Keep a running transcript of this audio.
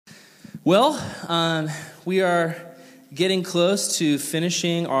Well, we are getting close to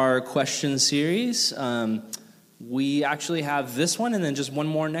finishing our question series. We actually have this one and then just one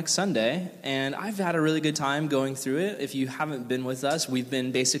more next Sunday. And I've had a really good time going through it. If you haven't been with us, we've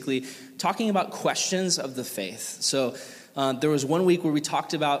been basically talking about questions of the faith. So there was 1 week where we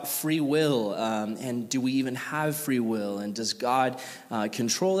talked about free will, and do we even have free will, and does God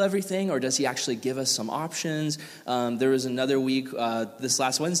control everything, or does he actually give us some options? There was another week this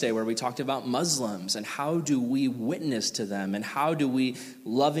last Wednesday where we talked about Muslims, and how do we witness to them, and how do we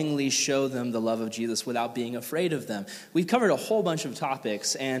lovingly show them the love of Jesus without being afraid of them. We've covered a whole bunch of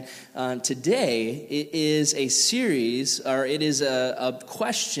topics, and today it is a series, or it is a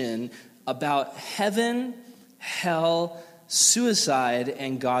question about heaven, hell, suicide,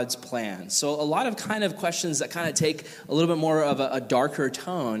 and God's plan. So a lot of kind of questions that kind of take a little bit more of a darker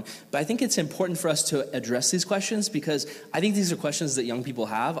tone, but I think it's important for us to address these questions because I think these are questions that young people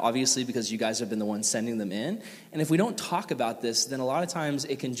have, obviously because you guys have been the ones sending them in. And if we don't talk about this, then a lot of times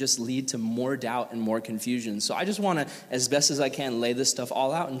it can just lead to more doubt and more confusion. So I just want to, as best as I can, lay this stuff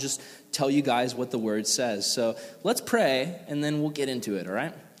all out and just tell you guys what the word says. So let's pray, and then we'll get into it, all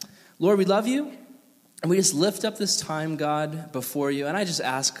right? Lord, we love you. And we just lift up this time, God, before you. And I just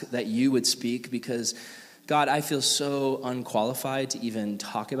ask that you would speak because, God, I feel so unqualified to even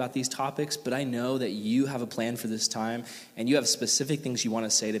talk about these topics. But I know that you have a plan for this time. And you have specific things you want to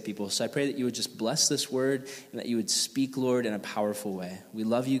say to people. So I pray that you would just bless this word and that you would speak, Lord, in a powerful way. We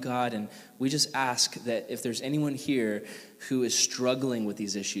love you, God. And we just ask that if there's anyone here who is struggling with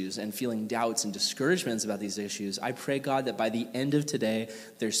these issues and feeling doubts and discouragements about these issues, I pray, God, that by the end of today,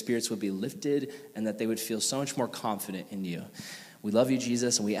 their spirits would be lifted and that they would feel so much more confident in you. We love you,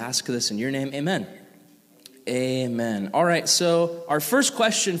 Jesus, and we ask this in your name. Amen. Amen. All right, so our first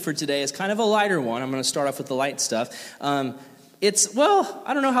question for today is kind of a lighter one. I'm going to start off with the light stuff. I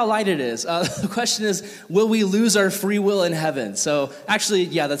don't know how light it is. The question is, will we lose our free will in heaven? So actually,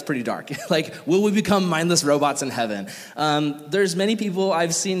 yeah, that's pretty dark. Will we become mindless robots in heaven? There's many people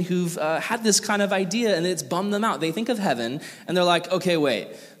I've seen who've had this kind of idea, and it's bummed them out. They think of heaven, and they're like, okay, wait.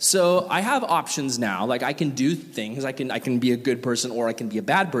 So I have options now. I can do things. I can be a good person, or I can be a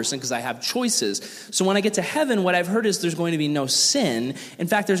bad person because I have choices. So when I get to heaven, what I've heard is there's going to be no sin. In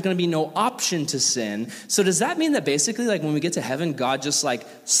fact, there's going to be no option to sin. So does that mean that basically, when we get to heaven, God just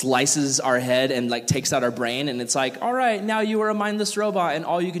slices our head and takes out our brain, and it's all right, now you are a mindless robot, and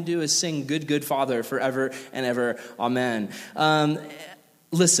all you can do is sing "Good, Good Father" forever and ever, amen.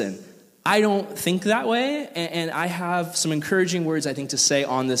 Listen, I don't think that way, and I have some encouraging words, I think, to say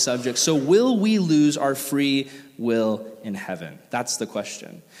on this subject. So will we lose our free will in heaven? That's the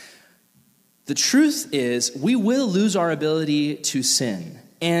question. The truth is, we will lose our ability to sin,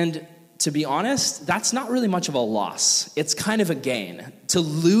 and to be honest, that's not really much of a loss. It's kind of a gain. To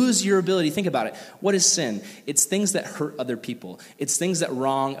lose your ability, think about it. What is sin? It's things that hurt other people. It's things that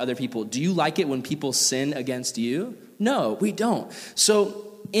wrong other people. Do you like it when people sin against you? No, we don't. So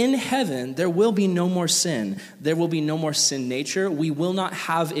in heaven, there will be no more sin. There will be no more sin nature. We will not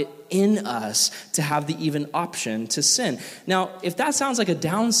have it in us to have the even option to sin. Now, if that sounds like a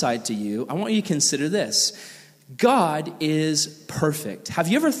downside to you, I want you to consider this. God is perfect. Have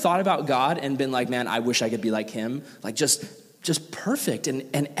you ever thought about God and been like, man, I wish I could be like him? Just perfect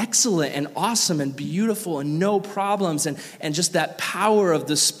and excellent and awesome and beautiful and no problems and just that power of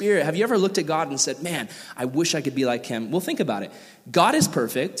the Spirit. Have you ever looked at God and said, man, I wish I could be like him? Well, think about it. God is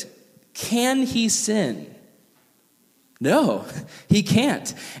perfect. Can he sin? No, he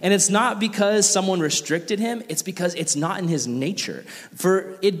can't. And it's not because someone restricted him. It's because it's not in his nature.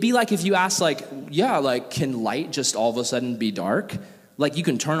 For it'd be like if you asked, can light just all of a sudden be dark? You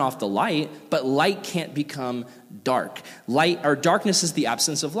can turn off the light, but light can't become dark. Darkness is the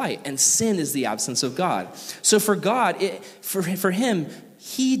absence of light, and sin is the absence of God. So for God, for him,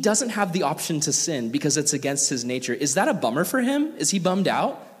 he doesn't have the option to sin because it's against his nature. Is that a bummer for him? Is he bummed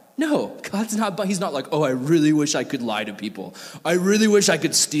out? No, God's not, he's not like, oh, I really wish I could lie to people. I really wish I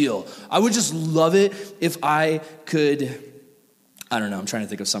could steal. I would just love it if I could, I don't know, I'm trying to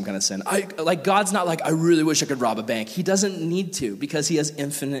think of some kind of sin. God's not like, I really wish I could rob a bank. He doesn't need to because he has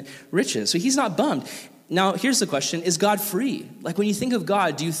infinite riches. So he's not bummed. Now, here's the question, is God free? When you think of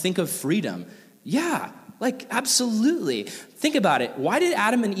God, do you think of freedom? Yeah, absolutely. Think about it. Why did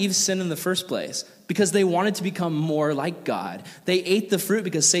Adam and Eve sin in the first place? Because they wanted to become more like God. They ate the fruit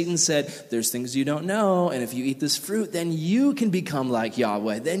because Satan said, there's things you don't know, and if you eat this fruit, then you can become like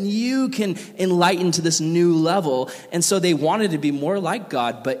Yahweh. Then you can enlighten to this new level. And so they wanted to be more like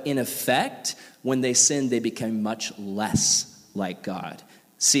God, but in effect, when they sinned, they became much less like God.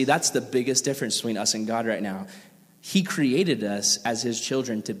 See, that's the biggest difference between us and God right now. He created us as his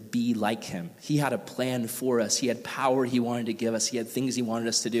children to be like him. He had a plan for us. He had power he wanted to give us. He had things he wanted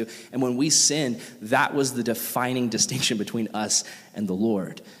us to do. And when we sinned, that was the defining distinction between us and the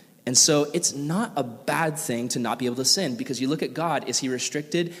Lord. And so it's not a bad thing to not be able to sin, because you look at God, is he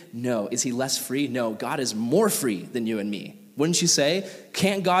restricted? No. Is he less free? No. God is more free than you and me. Wouldn't you say?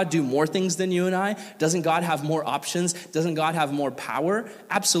 Can't God do more things than you and I? Doesn't God have more options? Doesn't God have more power?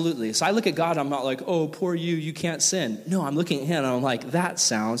 Absolutely. So I look at God, I'm not like, oh, poor you can't sin. No, I'm looking at him and I'm like, that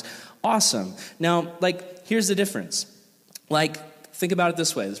sounds awesome. Now, like, here's the difference. Like, think about it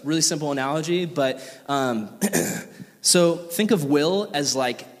this way. It's a really simple analogy, but so think of will as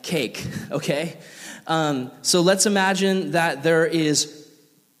like cake, okay? So let's imagine that there is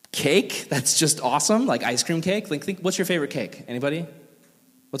cake that's just awesome, like ice cream cake. Like, what's your favorite cake? Anybody?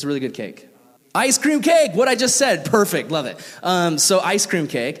 What's a really good cake? Ice cream cake, what I just said. Perfect, love it. So ice cream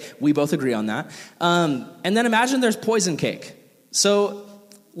cake, we both agree on that. And then imagine there's poison cake. So,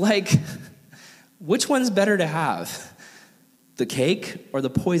 like, which one's better to have? The cake or the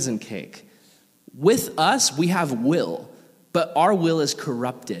poison cake? With us, we have will, but our will is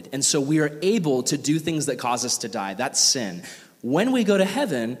corrupted. And so we are able to do things that cause us to die. That's sin. When we go to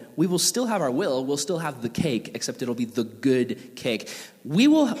heaven, we will still have our will. We'll still have the cake, except it'll be the good cake. We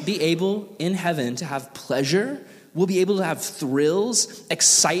will be able in heaven to have pleasure. We'll be able to have thrills,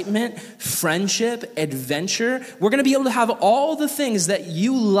 excitement, friendship, adventure. We're going to be able to have all the things that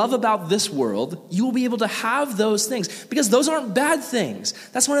you love about this world. You will be able to have those things, because those aren't bad things.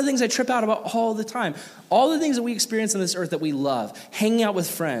 That's one of the things I trip out about all the time. All the things that we experience on this earth that we love, hanging out with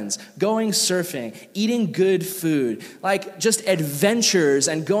friends, going surfing, eating good food, like just adventures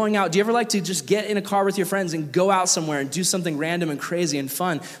and going out. Do you ever like to just get in a car with your friends and go out somewhere and do something random and crazy and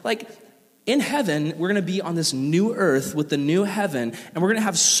fun? Like, in heaven, we're going to be on this new earth with the new heaven, and we're going to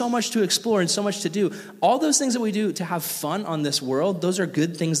have so much to explore and so much to do. All those things that we do to have fun on this world, those are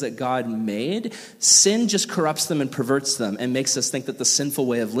good things that God made. Sin just corrupts them and perverts them and makes us think that the sinful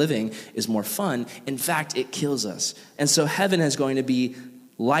way of living is more fun. In fact, it kills us. And so heaven is going to be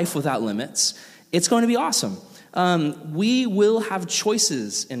life without limits. It's going to be awesome. We will have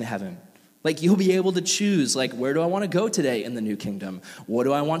choices in heaven. Like, you'll be able to choose, like, where do I want to go today in the new kingdom? What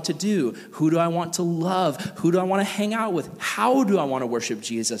do I want to do? Who do I want to love? Who do I want to hang out with? How do I want to worship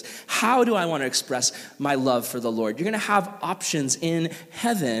Jesus? How do I want to express my love for the Lord? You're going to have options in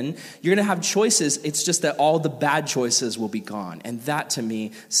heaven. You're going to have choices. It's just that all the bad choices will be gone. And that, to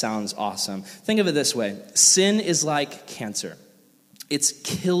me, sounds awesome. Think of it this way. Sin is like cancer. It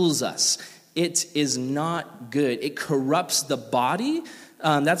kills us. It is not good. It corrupts the body.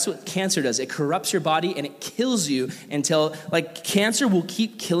 That's what cancer does. It corrupts your body and it kills you until, like, cancer will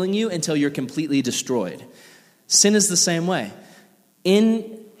keep killing you until you're completely destroyed. Sin is the same way.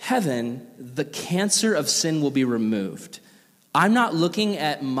 In heaven, the cancer of sin will be removed. I'm not looking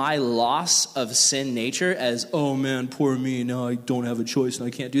at my loss of sin nature as, oh man, poor me, now I don't have a choice and I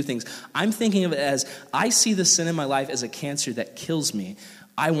can't do things. I'm thinking of it as, I see the sin in my life as a cancer that kills me.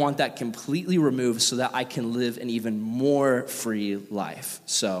 I want that completely removed so that I can live an even more free life.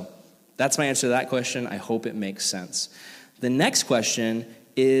 So that's my answer to that question. I hope it makes sense. The next question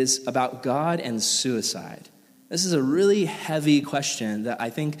is about God and suicide. This is a really heavy question that I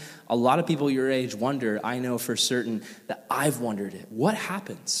think a lot of people your age wonder. I know for certain that I've wondered it. What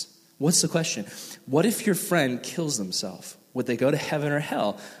happens? What's the question? What if your friend kills themselves? Would they go to heaven or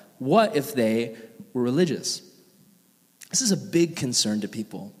hell? What if they were religious? This is a big concern to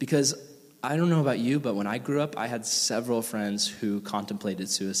people because I don't know about you, but when I grew up, I had several friends who contemplated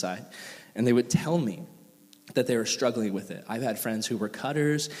suicide, and they would tell me that they were struggling with it. I've had friends who were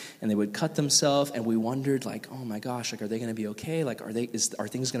cutters, and they would cut themselves, and we wondered, like, oh my gosh, like, are they going to be okay? Like, are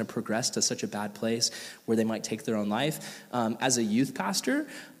things going to progress to such a bad place where they might take their own life? As a youth pastor,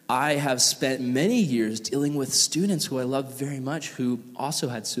 I have spent many years dealing with students who I love very much who also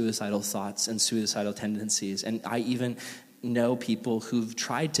had suicidal thoughts and suicidal tendencies. And I even know people who've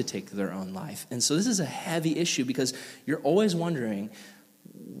tried to take their own life. And so this is a heavy issue because you're always wondering,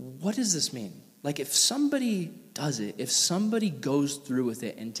 what does this mean? Like, if somebody does it, if somebody goes through with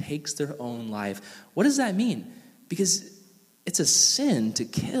it and takes their own life, what does that mean? Because it's a sin to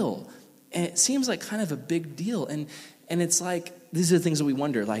kill. And it seems like kind of a big deal. And it's like, these are the things that we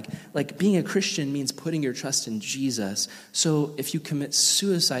wonder. Like being a Christian means putting your trust in Jesus. So if you commit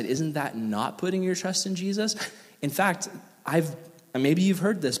suicide, isn't that not putting your trust in Jesus? In fact, maybe you've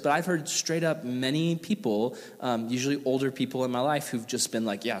heard this, but I've heard straight up many people, usually older people in my life, who've just been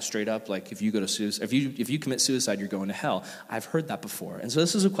like, yeah, straight up, like if you go to suicide, if you commit suicide, you're going to hell. I've heard that before. And so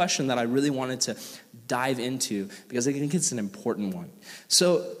this is a question that I really wanted to dive into because I think it's an important one.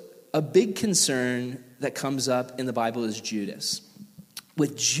 So a big concern that comes up in the Bible is Judas.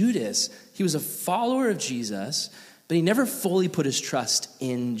 With Judas, he was a follower of Jesus, but he never fully put his trust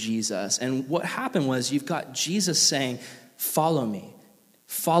in Jesus. And what happened was you've got Jesus saying, follow me.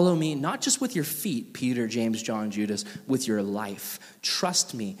 Follow me, not just with your feet, Peter, James, John, Judas, with your life.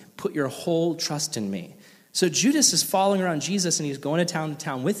 Trust me. Put your whole trust in me. So Judas is following around Jesus, and he's going to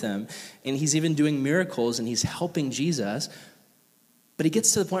town with him, and he's even doing miracles, and he's helping Jesus. But he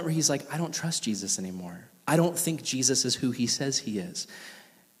gets to the point where he's like, I don't trust Jesus anymore. I don't think Jesus is who he says he is.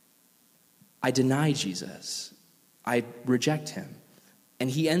 I deny Jesus. I reject him. And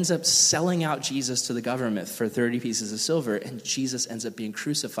he ends up selling out Jesus to the government for 30 pieces of silver, and Jesus ends up being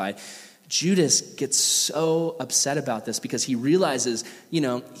crucified. Judas gets so upset about this because he realizes,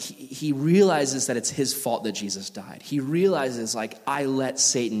 he realizes that it's his fault that Jesus died. He realizes, I let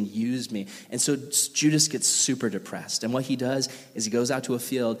Satan use me. And so Judas gets super depressed. And what he does is he goes out to a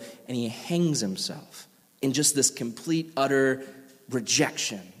field and he hangs himself in just this complete, utter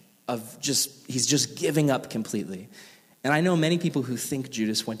rejection of he's just giving up completely. And I know many people who think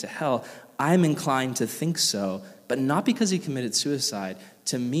Judas went to hell. I'm inclined to think so, but not because he committed suicide.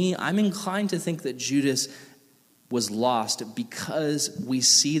 To me, I'm inclined to think that Judas was lost because we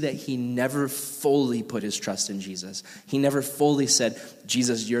see that he never fully put his trust in Jesus. He never fully said,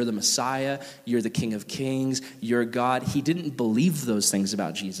 Jesus, you're the Messiah, you're the King of Kings, you're God. He didn't believe those things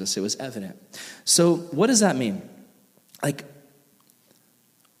about Jesus. It was evident. So what does that mean?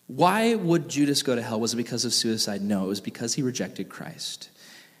 Why would Judas go to hell? Was it because of suicide? No, it was because he rejected Christ.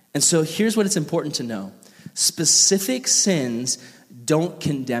 And so here's what it's important to know. Specific sins don't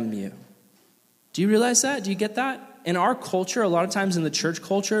condemn you. Do you realize that? Do you get that? In our culture, a lot of times in the church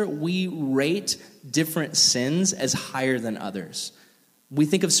culture, we rate different sins as higher than others. We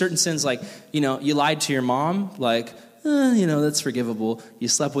think of certain sins like, you lied to your mom, that's forgivable. You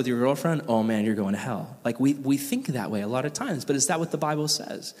slept with your girlfriend, oh man, you're going to hell. We think that way a lot of times, but is that what the Bible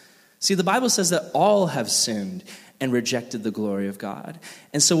says? See, the Bible says that all have sinned and rejected the glory of God.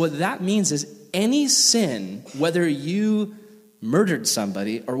 And so what that means is any sin, whether you murdered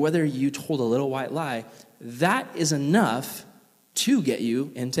somebody or whether you told a little white lie, that is enough to get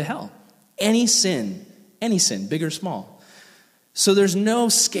you into hell. Any sin, big or small. So there's no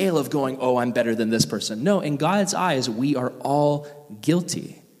scale of going, oh, I'm better than this person. No, in God's eyes, we are all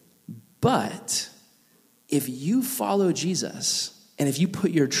guilty. But if you follow Jesus and if you put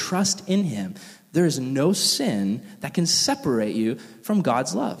your trust in him, there is no sin that can separate you from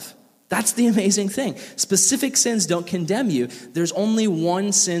God's love. That's the amazing thing. Specific sins don't condemn you. There's only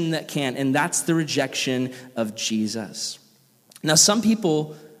one sin that can, and that's the rejection of Jesus. Now, some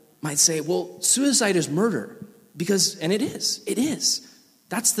people might say, well, suicide is murder. And it is.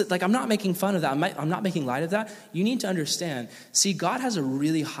 That's I'm not making fun of that. I'm not making light of that. You need to understand, see, God has a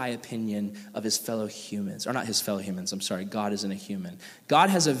really high opinion of his fellow humans. Or not his fellow humans, I'm sorry, God isn't a human. God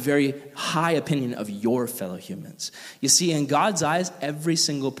has a very high opinion of your fellow humans. You see, in God's eyes, every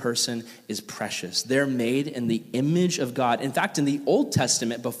single person is precious. They're made in the image of God. In fact, in the Old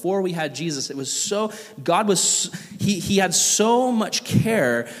Testament, before we had Jesus, he had so much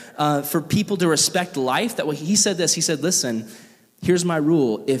care for people to respect life that he said this, he said, listen, here's my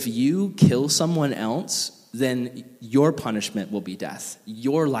rule. If you kill someone else, then your punishment will be death.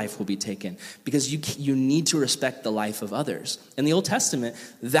 Your life will be taken because you need to respect the life of others. In the Old Testament,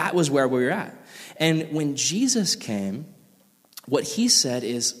 that was where we were at. And when Jesus came, what he said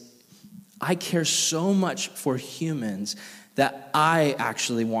is, I care so much for humans that I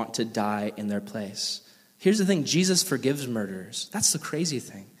actually want to die in their place. Here's the thing, Jesus forgives murderers. That's the crazy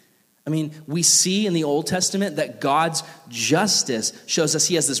thing. We see in the Old Testament that God's justice shows us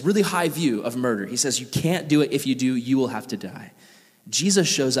he has this really high view of murder. He says, you can't do it. If you do, you will have to die. Jesus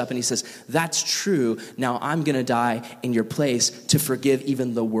shows up and he says, that's true. Now I'm going to die in your place to forgive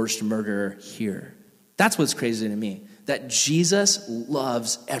even the worst murderer here. That's what's crazy to me, that Jesus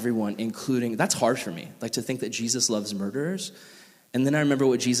loves everyone, including, that's hard for me, to think that Jesus loves murderers. And then I remember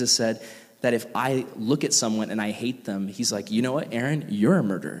what Jesus said, that if I look at someone and I hate them, he's like, you know what, Aaron, you're a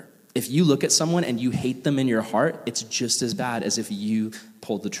murderer. If you look at someone and you hate them in your heart, it's just as bad as if you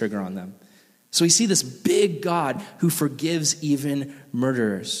pulled the trigger on them. So we see this big God who forgives even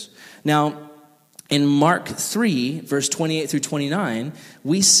murderers. Now, in Mark 3, verse 28 through 29,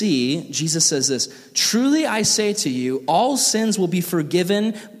 we see Jesus says this, truly I say to you, all sins will be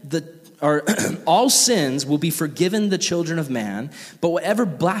forgiven all sins will be forgiven the children of man, but whatever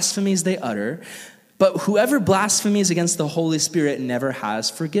blasphemies they utter, but whoever blasphemies against the Holy Spirit never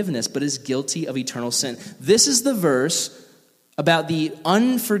has forgiveness, but is guilty of eternal sin. This is the verse about the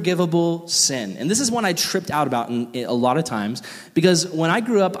unforgivable sin. And this is one I tripped out about a lot of times, because when I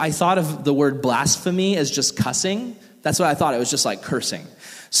grew up, I thought of the word blasphemy as just cussing. That's what I thought. It was just like cursing.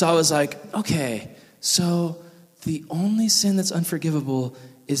 So I was like, okay, so the only sin that's unforgivable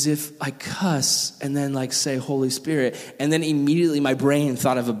is if I cuss and then like say Holy Spirit. And then immediately my brain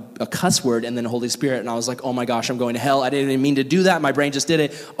thought of a cuss word and then Holy Spirit. And I was like, oh my gosh, I'm going to hell. I didn't even mean to do that. My brain just did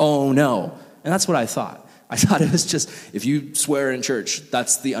it. Oh no. And that's what I thought. I thought it was just, if you swear in church,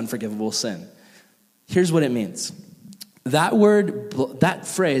 that's the unforgivable sin. Here's what it means. That word, that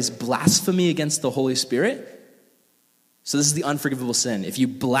phrase, blasphemy against the Holy Spirit. So this is the unforgivable sin. If you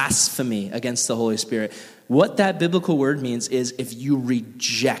blaspheme against the Holy Spirit, what that biblical word means is if you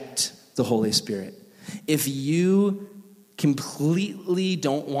reject the Holy Spirit. If you completely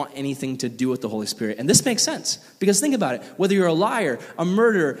don't want anything to do with the Holy Spirit. And this makes sense, because think about it. Whether you're a liar, a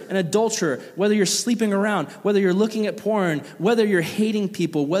murderer, an adulterer, whether you're sleeping around, whether you're looking at porn, whether you're hating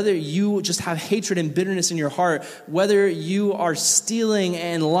people, whether you just have hatred and bitterness in your heart, whether you are stealing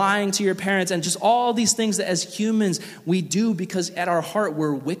and lying to your parents, and just all these things that as humans we do because at our heart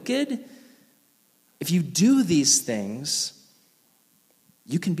we're wicked. If you do these things,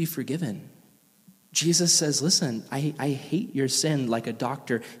 you can be forgiven. Jesus says, listen, I hate your sin like a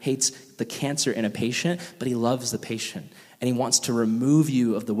doctor hates the cancer in a patient, but he loves the patient, and he wants to remove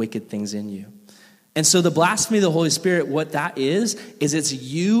you of the wicked things in you. And so the blasphemy of the Holy Spirit, what that is it's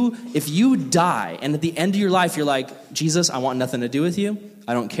you, if you die, and at the end of your life, you're like, Jesus, I want nothing to do with you.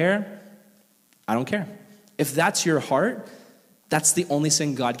 I don't care. I don't care. If that's your heart, that's the only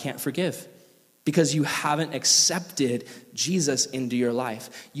sin God can't forgive. Because you haven't accepted Jesus into your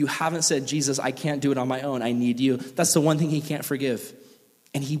life. You haven't said, Jesus, I can't do it on my own. I need you. That's the one thing he can't forgive.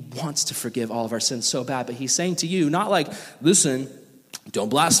 And he wants to forgive all of our sins so bad. But he's saying to you, not like, listen, don't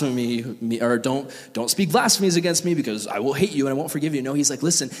blaspheme me, or don't speak blasphemies against me because I will hate you and I won't forgive you. No, he's like,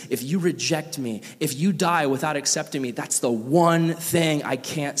 listen, if you reject me, if you die without accepting me, that's the one thing I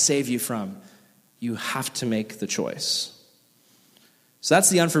can't save you from. You have to make the choice. So that's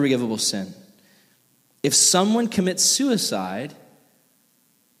the unforgivable sin. If someone commits suicide,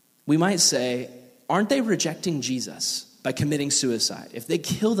 we might say, aren't they rejecting Jesus by committing suicide? If they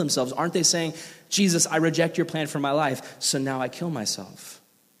kill themselves, aren't they saying, Jesus, I reject your plan for my life, so now I kill myself?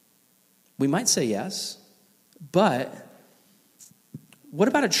 We might say yes, but what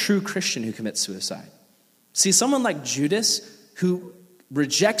about a true Christian who commits suicide? See, someone like Judas who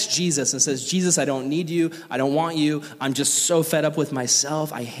rejects Jesus and says, Jesus, I don't need you. I don't want you. I'm just so fed up with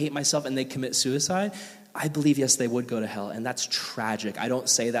myself. I hate myself. And they commit suicide. I believe, yes, they would go to hell. And that's tragic. I don't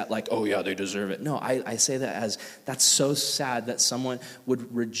say that like, oh yeah, they deserve it. No, I say that as, that's so sad that someone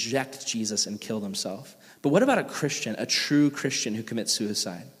would reject Jesus and kill themselves. But what about a Christian, a true Christian who commits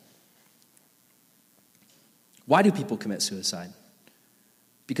suicide? Why do people commit suicide?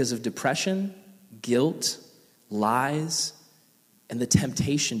 Because of depression, guilt, lies, and the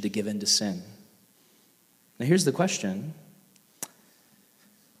temptation to give in to sin. Now here's the question.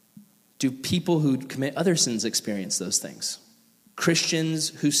 Do people who commit other sins experience those things? Christians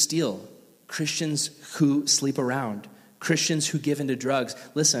who steal, Christians who sleep around, Christians who give into drugs.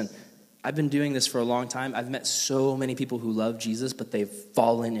 Listen, I've been doing this for a long time. I've met so many people who love Jesus, but they've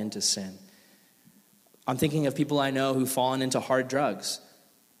fallen into sin. I'm thinking of people I know who've fallen into hard drugs.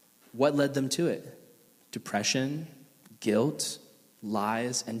 What led them to it? Depression, guilt,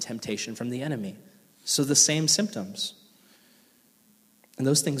 lies, and temptation from the enemy. So the same symptoms. And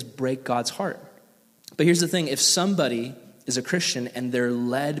those things break God's heart. But here's the thing. If somebody is a Christian and they're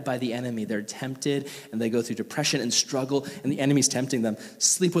led by the enemy, they're tempted and they go through depression and struggle and the enemy's tempting them,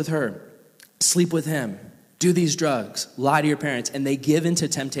 sleep with her, sleep with him, do these drugs, lie to your parents, and they give into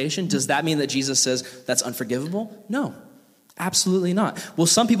temptation, does that mean that Jesus says that's unforgivable? No. Absolutely not. Well,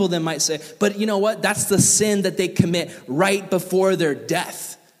 some people then might say, but you know what? That's the sin that they commit right before their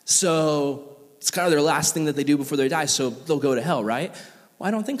death. So it's kind of their last thing that they do before they die, so they'll go to hell, right? Well,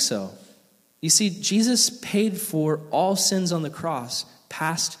 I don't think so. You see, Jesus paid for all sins on the cross,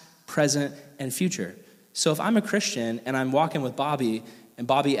 past, present, and future. So if I'm a Christian and I'm walking with Bobby, and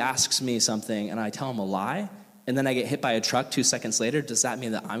Bobby asks me something and I tell him a lie, and then I get hit by a truck 2 seconds later, does that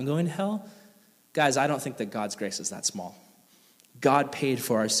mean that I'm going to hell? Guys, I don't think that God's grace is that small. God paid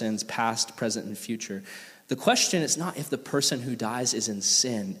for our sins, past, present, and future. The question is not if the person who dies is in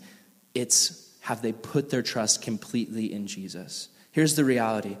sin. It's have they put their trust completely in Jesus. Here's the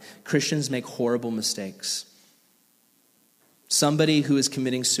reality. Christians make horrible mistakes. Somebody who is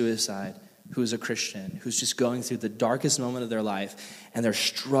committing suicide, who is a Christian, who's just going through the darkest moment of their life, and they're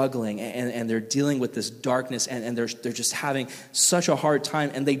struggling, and they're dealing with this darkness, and they're just having such a hard time,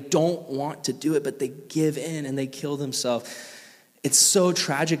 and they don't want to do it, but they give in, and they kill themselves. It's so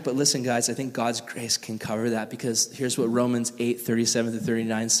tragic, but listen, guys, I think God's grace can cover that, because here's what Romans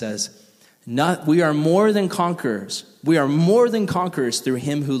 8:37-39 says. We are more than conquerors. We are more than conquerors through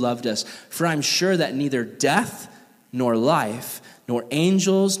him who loved us. For I'm sure that neither death nor life, nor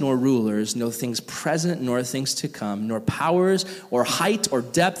angels nor rulers, no things present nor things to come, nor powers or height or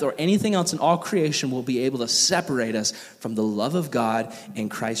depth or anything else in all creation will be able to separate us from the love of God in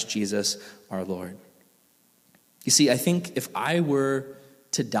Christ Jesus our Lord. You see, I think if I were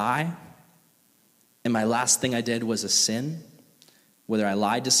to die and my last thing I did was a sin, whether I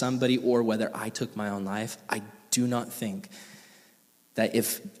lied to somebody or whether I took my own life, I do not think that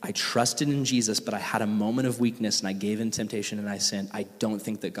if I trusted in Jesus, but I had a moment of weakness and I gave in temptation and I sinned, I don't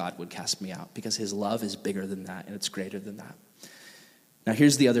think that God would cast me out, because his love is bigger than that and it's greater than that. Now,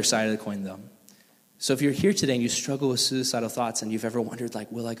 here's the other side of the coin, though. So if you're here today and you struggle with suicidal thoughts and you've ever wondered,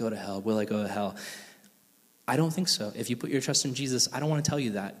 like, will I go to hell? Will I go to hell? I don't think so. If you put your trust in Jesus, I don't want to tell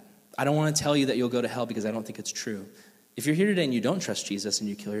you that. I don't want to tell you that you'll go to hell, because I don't think it's true. If you're here today and you don't trust Jesus and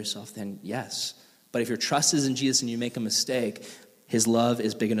you kill yourself, then yes. But if your trust is in Jesus and you make a mistake, his love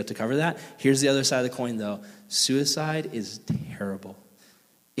is big enough to cover that. Here's the other side of the coin, though. Suicide is terrible.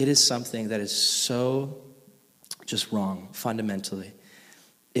 It is something that is so just wrong, fundamentally.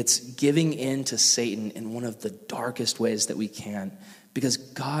 It's giving in to Satan in one of the darkest ways that we can, because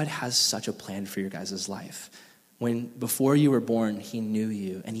God has such a plan for your guys' life. Before you were born, he knew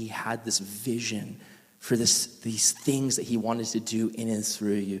you, and he had this vision for these things that he wanted to do in and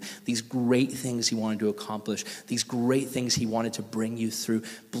through you, these great things he wanted to accomplish, these great things he wanted to bring you through,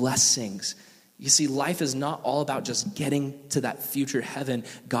 blessings. You see, life is not all about just getting to that future heaven.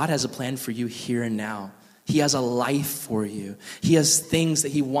 God has a plan for you here and now. He has a life for you. He has things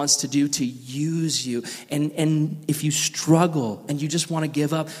that he wants to do to use you. And if you struggle and you just want to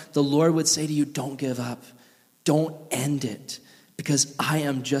give up, the Lord would say to you, don't give up. Don't end it. Because I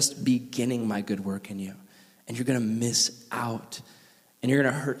am just beginning my good work in you. And you're going to miss out. And you're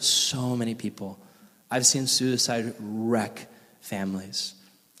going to hurt so many people. I've seen suicide wreck families.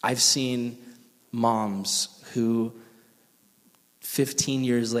 I've seen moms who 15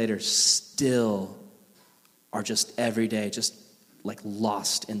 years later still are just every day just like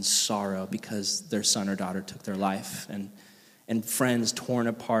lost in sorrow because their son or daughter took their life. And friends torn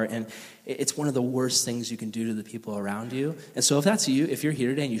apart. And it's one of the worst things you can do to the people around you. And so if that's you, if you're here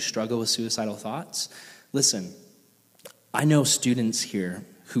today and you struggle with suicidal thoughts, listen, I know students here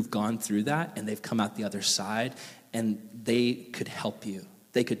who've gone through that and they've come out the other side, and they could help you.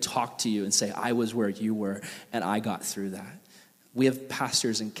 They could talk to you and say, I was where you were and I got through that. We have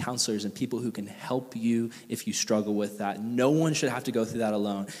pastors and counselors and people who can help you if you struggle with that. No one should have to go through that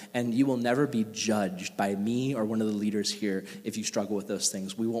alone. And you will never be judged by me or one of the leaders here if you struggle with those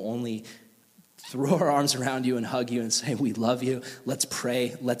things. We will only throw our arms around you and hug you and say, we love you. Let's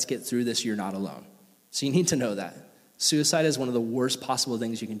pray. Let's get through this. You're not alone. So you need to know that. Suicide is one of the worst possible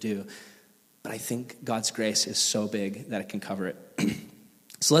things you can do. But I think God's grace is so big that it can cover it.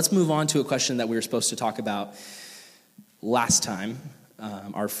 So let's move on to a question that we were supposed to talk about last time,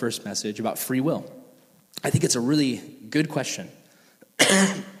 our first message about free will. I think it's a really good question.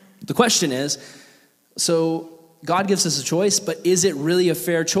 The question is, so God gives us a choice, but is it really a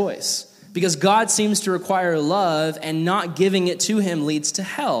fair choice? Because God seems to require love, and not giving it to him leads to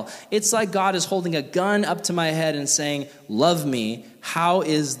hell. It's like God is holding a gun up to my head and saying, love me. How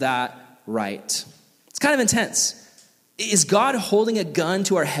is that right? It's kind of intense. Is God holding a gun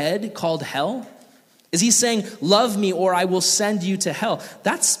to our head called hell? Is he saying, love me or I will send you to hell?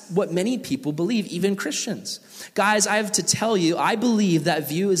 That's what many people believe, even Christians. Guys, I have to tell you, I believe that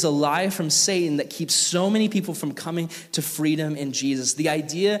view is a lie from Satan that keeps so many people from coming to freedom in Jesus. The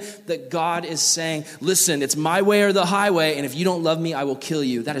idea that God is saying, listen, it's my way or the highway, and if you don't love me, I will kill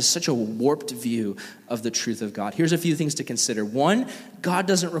you. That is such a warped view of the truth of God. Here's a few things to consider. One, God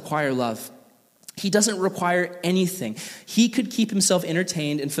doesn't require love. He doesn't require anything. He could keep himself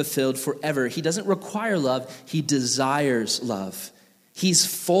entertained and fulfilled forever. He doesn't require love. He desires love. He's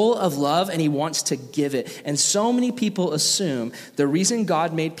full of love and he wants to give it. And so many people assume the reason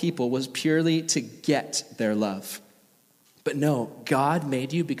God made people was purely to get their love. But no, God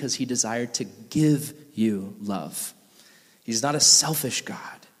made you because he desired to give you love. He's not a selfish God.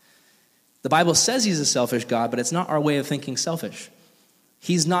 The Bible says he's a selfish God, but it's not our way of thinking selfish.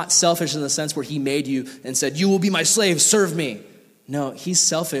 He's not selfish in the sense where he made you and said, you will be my slave, serve me. No, he's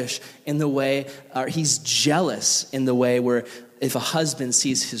selfish in the way, or he's jealous in the way where if a husband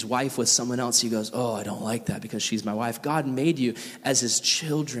sees his wife with someone else, he goes, oh, I don't like that because she's my wife. God made you as his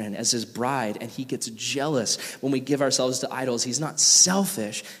children, as his bride, and he gets jealous when we give ourselves to idols. He's not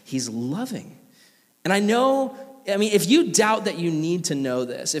selfish, he's loving. And I know I mean, if you doubt that you need to know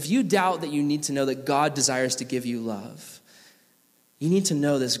this, if you doubt that you need to know that God desires to give you love, you need to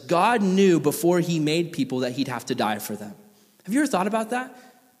know this. God knew before he made people that he'd have to die for them. Have you ever thought about that?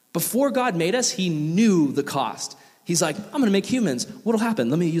 Before God made us, he knew the cost. He's like, I'm going to make humans. What'll happen?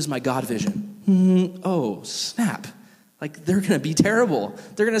 Let me use my God vision. Oh, snap. Like, they're going to be terrible.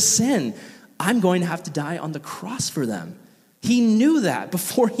 They're going to sin. I'm going to have to die on the cross for them. He knew that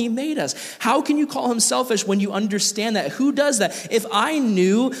before he made us. How can you call him selfish when you understand that? Who does that? If I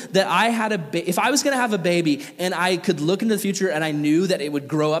knew that I had if I was going to have a baby and I could look into the future and I knew that it would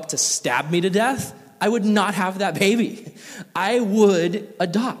grow up to stab me to death, I would not have that baby. I would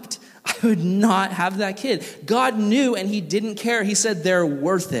adopt. I would not have that kid. God knew and he didn't care. He said they're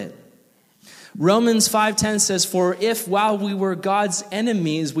worth it. Romans 5:10 says, for if while we were God's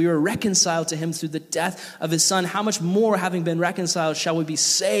enemies, we were reconciled to him through the death of his son, how much more, having been reconciled, shall we be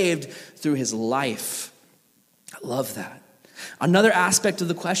saved through his life? I love that. Another aspect of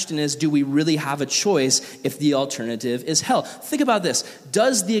the question is, do we really have a choice if the alternative is hell? Think about this.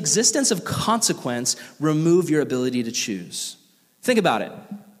 Does the existence of consequence remove your ability to choose? Think about it.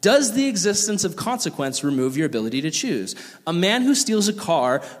 Does the existence of consequence remove your ability to choose? A man who steals a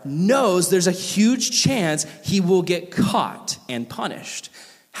car knows there's a huge chance he will get caught and punished.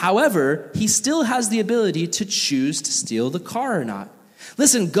 However, he still has the ability to choose to steal the car or not.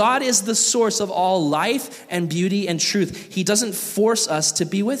 Listen, God is the source of all life and beauty and truth. He doesn't force us to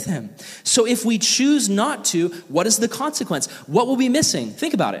be with him. So if we choose not to, what is the consequence? What will be missing?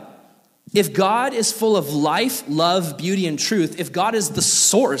 Think about it. If God is full of life, love, beauty, and truth, if God is the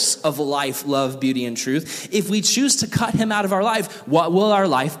source of life, love, beauty, and truth, if we choose to cut him out of our life, what will our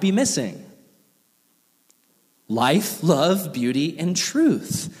life be missing? Life, love, beauty, and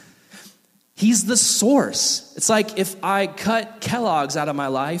truth. He's the source. It's like if I cut Kellogg's out of my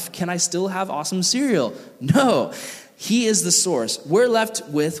life, can I still have awesome cereal? No. He is the source. We're left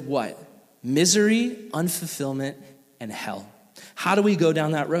with what? Misery, unfulfillment, and hell. How do we go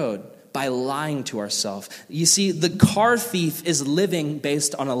down that road? By lying to ourselves. You see, the car thief is living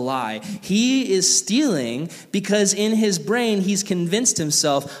based on a lie. He is stealing because in his brain, he's convinced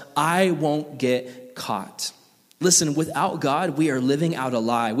himself, I won't get caught. Listen, without God, we are living out a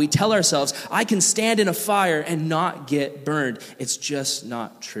lie. We tell ourselves, I can stand in a fire and not get burned. It's just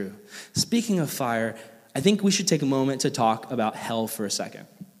not true. Speaking of fire, I think we should take a moment to talk about hell for a second.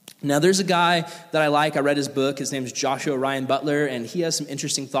 Now, there's a guy that I like. I read his book. His name is Joshua Ryan Butler, and he has some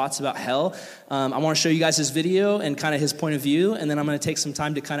interesting thoughts about hell. I want to show you guys his video and kind of his point of view, and then I'm going to take some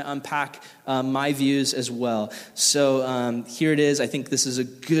time to kind of unpack my views as well. So here it is. I think this is a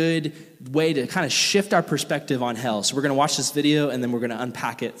good way to kind of shift our perspective on hell. So we're going to watch this video, and then we're going to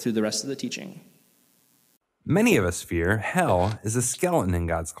unpack it through the rest of the teaching. Many of us fear hell is a skeleton in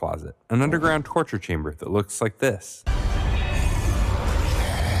God's closet, an underground torture chamber that looks like this.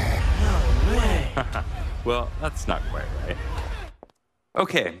 Well, that's not quite right.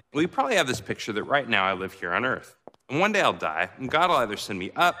 Okay, well, you probably have this picture that right now I live here on earth. And one day I'll die, and God will either send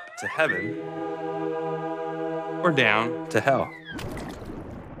me up to heaven or down to hell.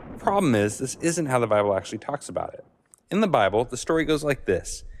 The problem is, this isn't how the Bible actually talks about it. In the Bible, the story goes like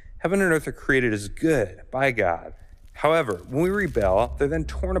this. Heaven and earth are created as good by God. However, when we rebel, they're then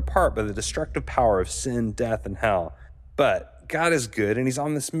torn apart by the destructive power of sin, death, and hell. But God is good, and he's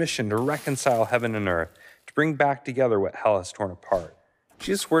on this mission to reconcile heaven and earth, to bring back together what hell has torn apart.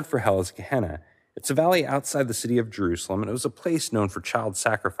 Jesus' word for hell is Gehenna. It's a valley outside the city of Jerusalem, and it was a place known for child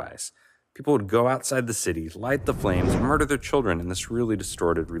sacrifice. People would go outside the city, light the flames, and murder their children in this really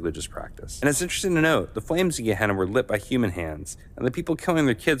distorted religious practice. And it's interesting to note, the flames of Gehenna were lit by human hands, and the people killing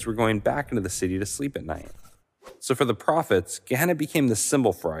their kids were going back into the city to sleep at night. So for the prophets, Gehenna became the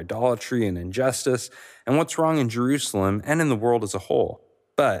symbol for idolatry and injustice, and what's wrong in Jerusalem and in the world as a whole.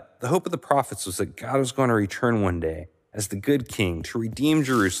 But the hope of the prophets was that God was going to return one day as the good king to redeem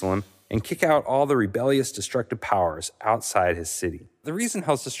Jerusalem and kick out all the rebellious, destructive powers outside his city. The reason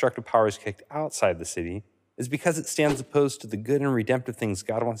hell's destructive power is kicked outside the city is because it stands opposed to the good and redemptive things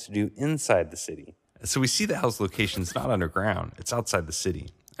God wants to do inside the city. So we see that hell's location is not underground, it's outside the city.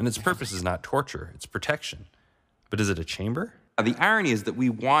 And its purpose is not torture, it's protection. But is it a chamber? The irony is that we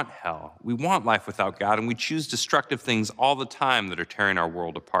want hell. We want life without God, and we choose destructive things all the time that are tearing our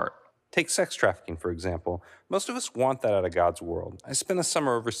world apart. Take sex trafficking, for example. Most of us want that out of God's world. I spent a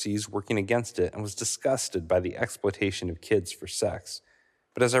summer overseas working against it and was disgusted by the exploitation of kids for sex.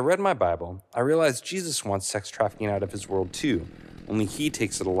 But as I read my Bible, I realized Jesus wants sex trafficking out of his world too, only he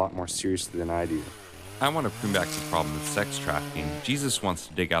takes it a lot more seriously than I do. I want to bring back the problem of sex trafficking. Jesus wants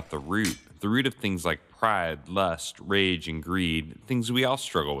to dig out the root of things like pride, lust, rage, and greed, things we all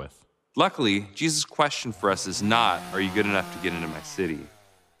struggle with. Luckily, Jesus' question for us is not, are you good enough to get into my city?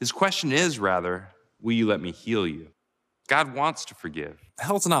 His question is, rather, will you let me heal you? God wants to forgive.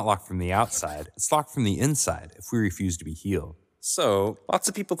 Hell's not locked from the outside. It's locked from the inside if we refuse to be healed. So, lots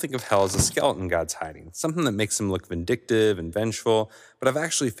of people think of hell as a skeleton God's hiding, something that makes him look vindictive and vengeful, but I've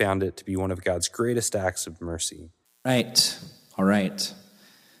actually found it to be one of God's greatest acts of mercy. Right. All right.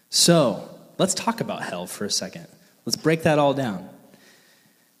 So, let's talk about hell for a second. Let's break that all down.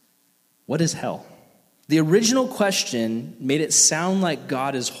 What is hell? The original question made it sound like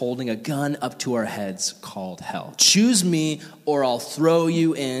God is holding a gun up to our heads called hell. Choose me or I'll throw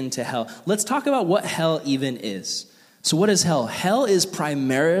you into hell. Let's talk about what hell even is. So what is hell? Hell is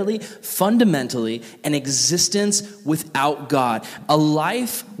primarily, fundamentally, an existence without God. A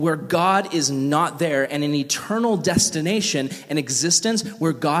life where God is not there, and an eternal destination, an existence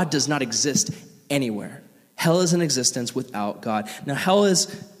where God does not exist anywhere. Hell is an existence without God. Now, hell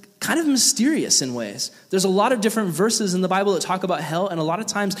is kind of mysterious in ways. There's a lot of different verses in the Bible that talk about hell, and a lot of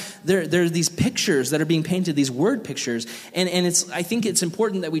times there are these pictures that are being painted, these word pictures, and I think it's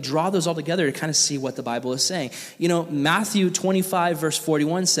important that we draw those all together to kind of see what the Bible is saying. You know, Matthew 25, verse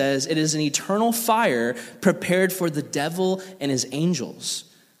 41 says, "It is an eternal fire prepared for the devil and his angels."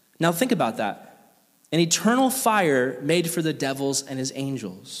 Now think about that. An eternal fire made for the devils and his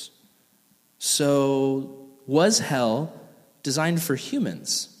angels. So was hell designed for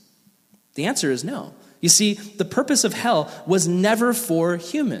humans? The answer is no. You see, the purpose of hell was never for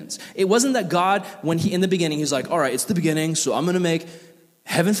humans. It wasn't that God, in the beginning, he's like, all right, it's the beginning, so I'm going to make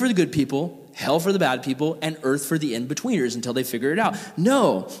heaven for the good people, hell for the bad people, and earth for the in-betweeners until they figure it out.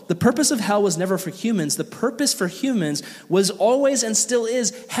 No, the purpose of hell was never for humans. The purpose for humans was always and still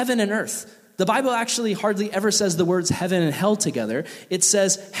is heaven and earth. The Bible actually hardly ever says the words heaven and hell together. It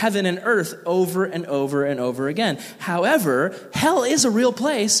says heaven and earth over and over and over again. However, hell is a real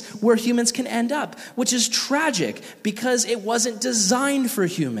place where humans can end up, which is tragic because it wasn't designed for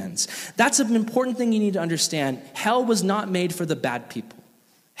humans. That's an important thing you need to understand. Hell was not made for the bad people.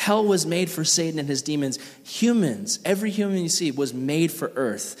 Hell was made for Satan and his demons. Humans, every human you see, was made for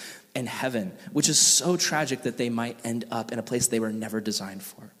earth and heaven, which is so tragic that they might end up in a place they were never designed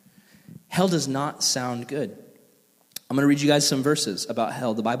for. Hell does not sound good. I'm going to read you guys some verses about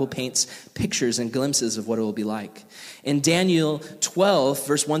hell. The Bible paints pictures and glimpses of what it will be like. In Daniel 12,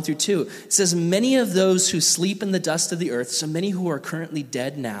 verse 1 through 2, it says, "Many of those who sleep in the dust of the earth, so many who are currently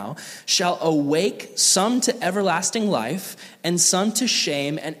dead now, shall awake, some to everlasting life, and some to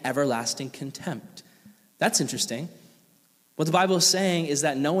shame and everlasting contempt." That's interesting. What the Bible is saying is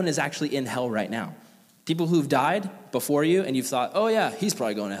that no one is actually in hell right now. People who've died before you, and you've thought, oh yeah, he's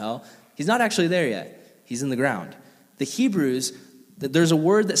probably going to hell. He's not actually there yet. He's in the ground. The Hebrews, there's a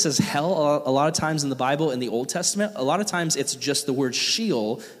word that says hell a lot of times in the Bible in the Old Testament. A lot of times it's just the word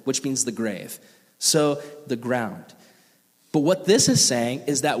Sheol, which means the grave. So the ground. But what this is saying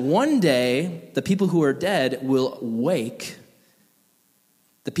is that one day the people who are dead will wake.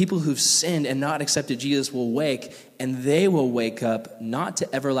 The people who've sinned and not accepted Jesus will wake, and they will wake up not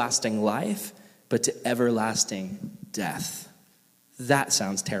to everlasting life, but to everlasting death. That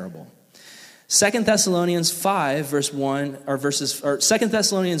sounds terrible. 2 Thessalonians 1, verses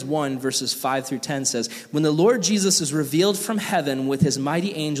 5 through 10 says, "When the Lord Jesus is revealed from heaven with his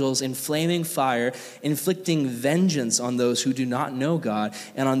mighty angels in flaming fire, inflicting vengeance on those who do not know God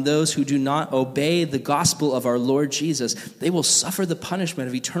and on those who do not obey the gospel of our Lord Jesus, they will suffer the punishment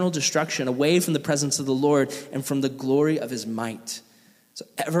of eternal destruction away from the presence of the Lord and from the glory of his might." So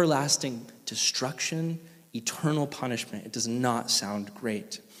everlasting destruction, eternal punishment. It does not sound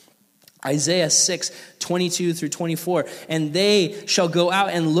great. Isaiah 6, 22 through 24, "And they shall go out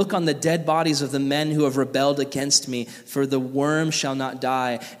and look on the dead bodies of the men who have rebelled against me, for the worm shall not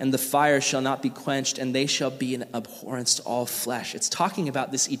die, and the fire shall not be quenched, and they shall be an abhorrence to all flesh." It's talking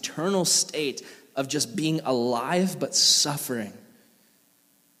about this eternal state of just being alive but suffering.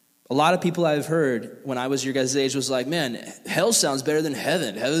 A lot of people I've heard when I was your guys' age was like, man, hell sounds better than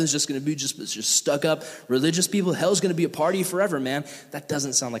heaven. Heaven's just going to be just stuck up religious people. Hell's going to be a party forever, man. That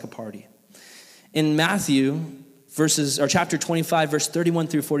doesn't sound like a party. In Matthew, chapter 25, verse 31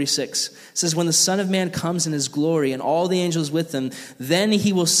 through 46, it says, "When the Son of Man comes in his glory and all the angels with him, then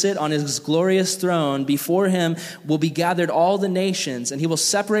he will sit on his glorious throne. Before him will be gathered all the nations, and he will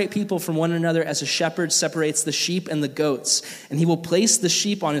separate people from one another as a shepherd separates the sheep and the goats. And he will place the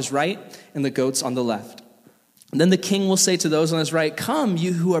sheep on his right and the goats on the left. Then the king will say to those on his right, "Come,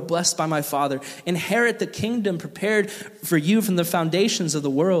 you who are blessed by my Father, inherit the kingdom prepared for you from the foundations of the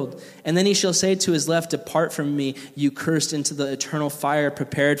world. And then he shall say to his left, 'Depart from me, you cursed, into the eternal fire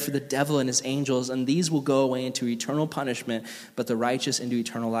prepared for the devil and his angels, and these will go away into eternal punishment, but the righteous into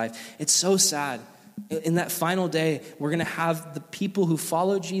eternal life.'" It's so sad. In that final day, we're going to have the people who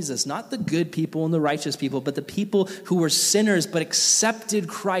follow Jesus, not the good people and the righteous people, but the people who were sinners but accepted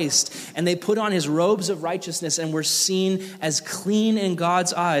Christ, and they put on his robes of righteousness and were seen as clean in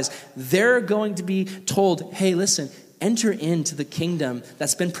God's eyes. They're going to be told, hey, listen, enter into the kingdom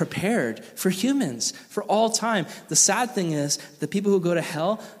that's been prepared for humans for all time. The sad thing is, the people who go to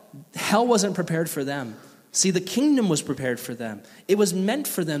hell wasn't prepared for them. See, the kingdom was prepared for them. It was meant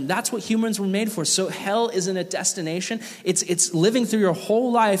for them. That's what humans were made for. So hell isn't a destination. It's living through your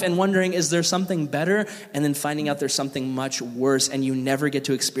whole life and wondering, is there something better? And then finding out there's something much worse, and you never get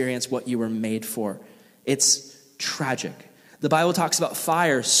to experience what you were made for. It's tragic. The Bible talks about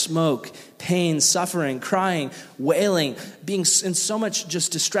fire, smoke, pain, suffering, crying, wailing, being in so much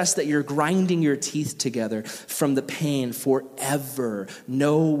just distress that you're grinding your teeth together from the pain forever,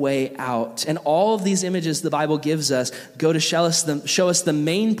 no way out. And all of these images the Bible gives us go to show us the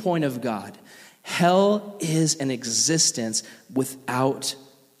main point of God. Hell is an existence without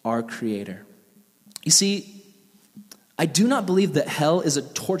our Creator. You see, I do not believe that hell is a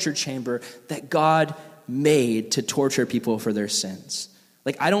torture chamber that God made to torture people for their sins.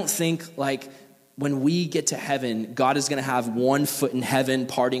 Like, I don't think, like, when we get to heaven, God is going to have one foot in heaven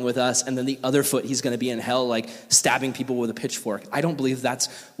partying with us, and then the other foot he's going to be in hell, like, stabbing people with a pitchfork. I don't believe that's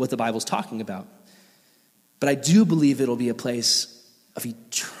what the Bible's talking about. But I do believe it'll be a place of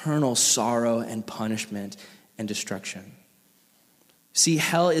eternal sorrow and punishment and destruction. See,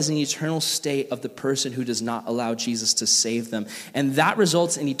 hell is an eternal state of the person who does not allow Jesus to save them. And that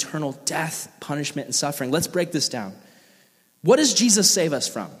results in eternal death, punishment, and suffering. Let's break this down. What does Jesus save us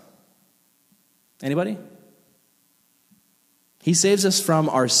from? Anybody? He saves us from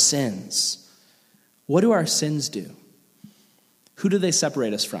our sins. What do our sins do? Who do they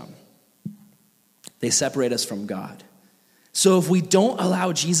separate us from? They separate us from God. So if we don't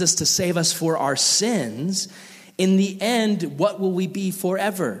allow Jesus to save us for our sins, in the end, what will we be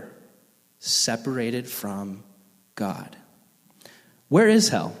forever? Separated from God. Where is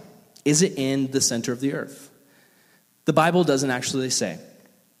hell? Is it in the center of the earth? The Bible doesn't actually say.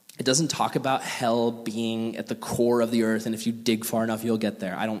 It doesn't talk about hell being at the core of the earth, and if you dig far enough, you'll get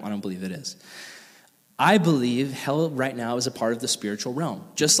there. I don't believe it is. I believe hell right now is a part of the spiritual realm.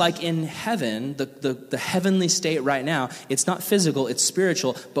 Just like in heaven, the heavenly state right now, it's not physical, it's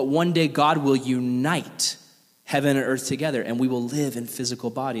spiritual, but one day God will unite heaven and earth together, and we will live in physical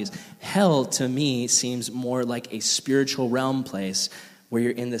bodies. Hell, to me, seems more like a spiritual realm place where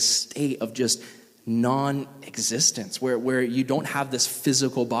you're in this state of just non-existence, where you don't have this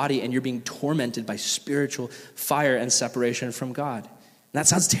physical body and you're being tormented by spiritual fire and separation from God. And that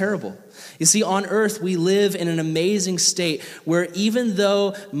sounds terrible. You see, on earth, we live in an amazing state where even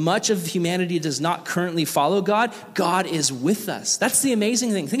though much of humanity does not currently follow God, God is with us. That's the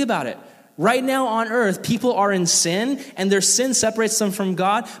amazing thing. Think about it. Right now on earth, people are in sin, and their sin separates them from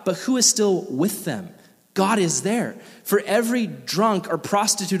God, but who is still with them? God is there. For every drunk or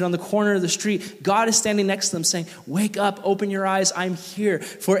prostitute on the corner of the street, God is standing next to them saying, wake up, open your eyes, I'm here.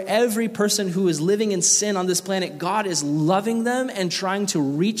 For every person who is living in sin on this planet, God is loving them and trying to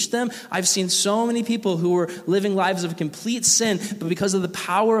reach them. I've seen so many people who were living lives of complete sin, but because of the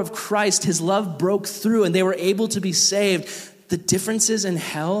power of Christ, his love broke through and they were able to be saved. The difference is in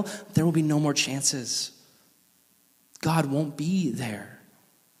hell, there will be no more chances. God won't be there.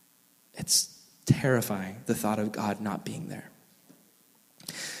 It's terrifying, the thought of God not being there.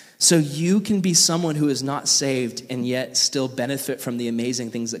 So you can be someone who is not saved and yet still benefit from the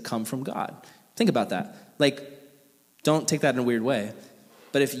amazing things that come from God. Think about that. Like, don't take that in a weird way.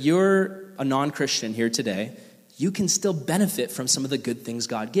 But if you're a non-Christian here today, you can still benefit from some of the good things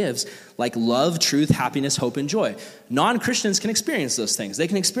God gives, like love, truth, happiness, hope, and joy. Non-Christians can experience those things. They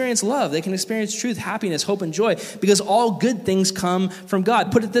can experience love. They can experience truth, happiness, hope, and joy, because all good things come from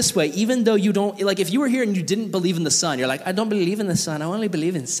God. Put it this way, even though you don't, like if you were here and you didn't believe in the sun, you're like, I don't believe in the sun. I only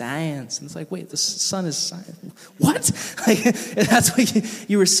believe in science. And it's like, wait, the sun is science. What? Like, that's what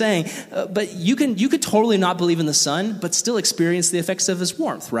you were saying. But you could totally not believe in the sun, but still experience the effects of his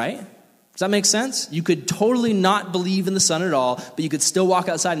warmth, right? Does that make sense? You could totally not believe in the sun at all, but you could still walk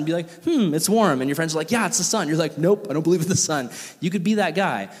outside and be like, it's warm. And your friends are like, yeah, it's the sun. You're like, nope, I don't believe in the sun. You could be that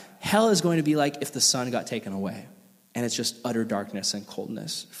guy. Hell is going to be like if the sun got taken away, and it's just utter darkness and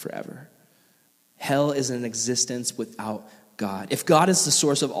coldness forever. Hell is an existence without God. If God is the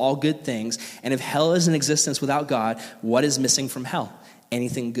source of all good things, and if hell is in existence without God, what is missing from hell?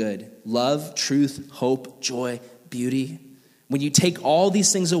 Anything good. Love, truth, hope, joy, beauty. When you take all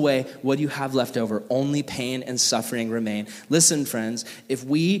these things away, what do you have left over? Only pain and suffering remain. Listen, friends, if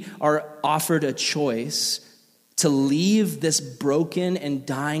we are offered a choice to leave this broken and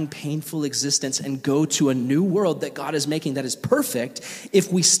dying, painful existence and go to a new world that God is making that is perfect,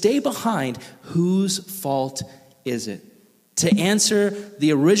 if we stay behind, whose fault is it? To answer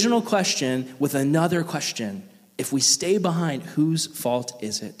the original question with another question, if we stay behind, whose fault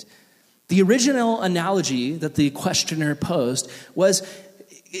is it? The original analogy that the questioner posed was,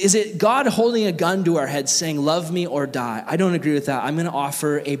 is it God holding a gun to our head saying, love me or die? I don't agree with that. I'm going to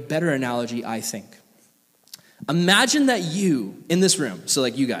offer a better analogy, I think. Imagine that you, in this room, so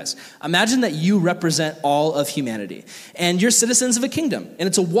like you guys, imagine that you represent all of humanity, and you're citizens of a kingdom, and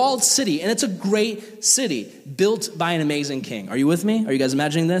it's a walled city, and it's a great city built by an amazing king. Are you with me? Are you guys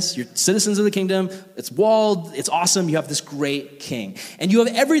imagining this? You're citizens of the kingdom, it's walled, it's awesome, you have this great king, and you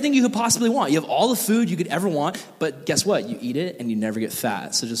have everything you could possibly want. You have all the food you could ever want, but guess what? You eat it, and you never get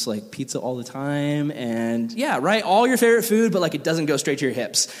fat, so just like pizza all the time, and yeah, right? All your favorite food, but like it doesn't go straight to your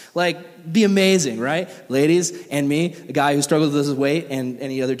hips. Like, be amazing, right? Ladies, and me, a guy who struggles with his weight, and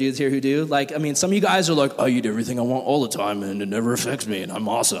any other dudes here who do. Like, I mean, some of you guys are like, I eat everything I want all the time, and it never affects me, and I'm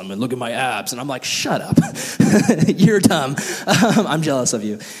awesome, and look at my abs. And I'm like, shut up. You're dumb. I'm jealous of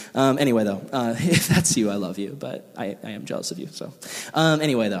you. Anyway, though, if that's you, I love you, but I am jealous of you. So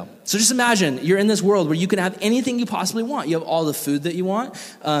anyway, though. So just imagine you're in this world where you can have anything you possibly want. You have all the food that you want.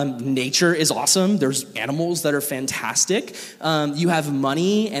 Nature is awesome. There's animals that are fantastic. You have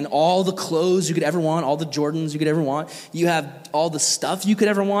money and all the clothes you could ever want, all the Jordans you could ever want. You have all the stuff you could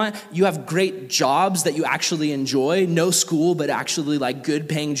ever want. You have great jobs that you actually enjoy. No school, but actually like good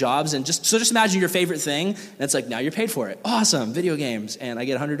paying jobs. And just imagine your favorite thing. And it's like, now you're paid for it. Awesome. Video games. And I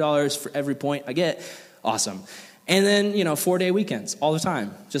get $100 for every point I get. Awesome. And then, 4-day weekends all the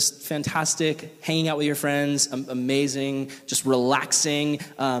time. Just fantastic, hanging out with your friends, amazing, just relaxing,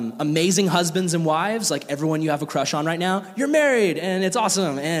 amazing husbands and wives, like everyone you have a crush on right now. You're married, and it's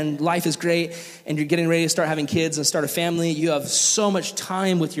awesome, and life is great, and you're getting ready to start having kids and start a family. You have so much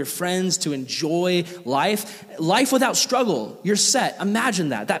time with your friends to enjoy life. Life without struggle. You're set. Imagine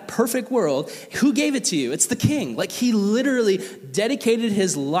that perfect world. Who gave it to you? It's the king. Like, he literally dedicated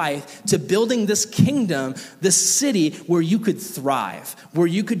his life to building this kingdom, this city where you could thrive, where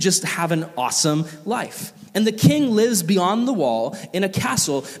you could just have an awesome life. And the king lives beyond the wall in a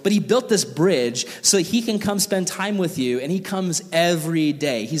castle, but he built this bridge so that he can come spend time with you, and he comes every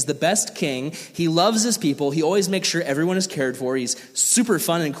day. He's the best king. He loves his people. He always makes sure everyone is cared for. He's super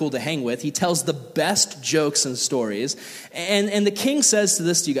fun and cool to hang with. He tells the best jokes and stories. And the king says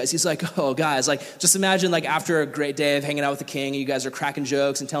to you guys, he's like, oh, guys, like, just imagine like after a great day of hanging out with the king, and you guys are cracking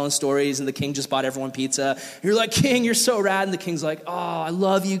jokes and telling stories, and the king just bought everyone pizza. You're like, king, you're so rad. And the king's like, oh, I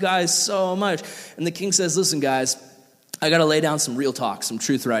love you guys so much. And the king says, listen, guys, I got to lay down some real talk, some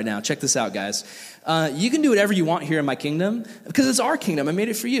truth right now. Check this out, guys. You can do whatever you want here in my kingdom because it's our kingdom. I made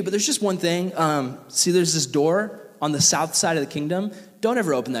it for you. But there's just one thing. See, there's this door on the south side of the kingdom. Don't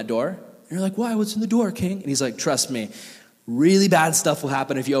ever open that door. And you're like, why? What's in the door, king? And he's like, trust me. Really bad stuff will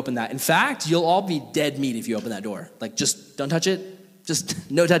happen if you open that. In fact, you'll all be dead meat if you open that door. Like, just don't touch it.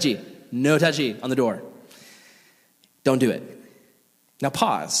 Just no touchy. No touchy on the door. Don't do it. Now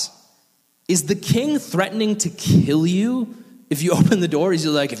pause. Is the king threatening to kill you if you open the door? Is he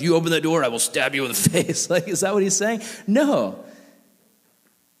like, if you open the door, I will stab you in the face? Like, is that what he's saying? No.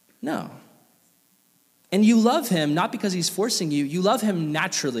 And you love him not because he's forcing you. You love him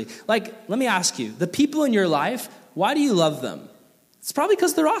naturally. Like, let me ask you, the people in your life, why do you love them? It's probably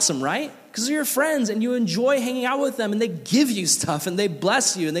because they're awesome, right? Because they're your friends and you enjoy hanging out with them and they give you stuff and they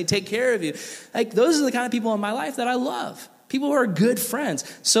bless you and they take care of you. Like, those are the kind of people in my life that I love. People who are good friends.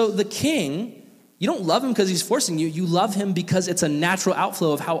 So the king, you don't love him because he's forcing you. You love him because it's a natural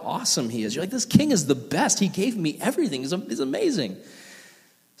outflow of how awesome he is. You're like, this king is the best. He gave me everything. He's amazing.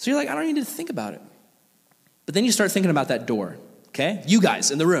 So you're like, I don't need to think about it. But then you start thinking about that door, okay? You guys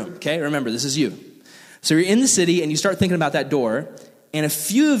in the room, okay? Remember, this is you. So you're in the city and you start thinking about that door. And a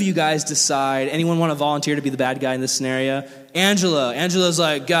few of you guys decide, anyone want to volunteer to be the bad guy in this scenario? Angela's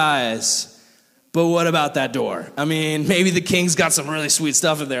like, guys, but what about that door? I mean, maybe the king's got some really sweet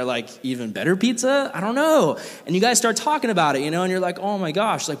stuff in there, like even better pizza? I don't know. And you guys start talking about it, and you're like, oh my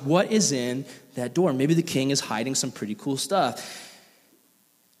gosh, like what is in that door? Maybe the king is hiding some pretty cool stuff.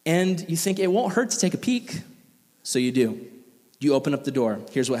 And you think it won't hurt to take a peek. So you do. You open up the door.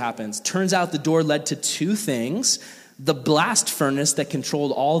 Here's what happens. Turns out the door led to two things. the blast furnace that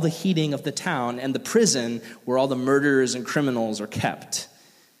controlled all the heating of the town, and the prison where all the murderers and criminals are kept.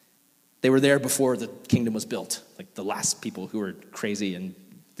 They were there before the kingdom was built, like the last people who were crazy, and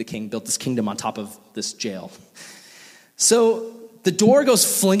the king built this kingdom on top of this jail. So the door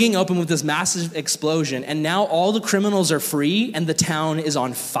goes flinging open with this massive explosion, and now all the criminals are free, and the town is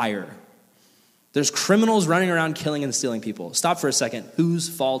on fire. There's criminals running around killing and stealing people. Stop for a second. Whose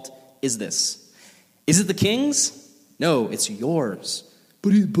fault is this? Is it the king's? No, it's yours.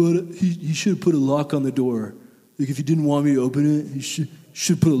 But he should have put a lock on the door. Like, if you didn't want me to open it, he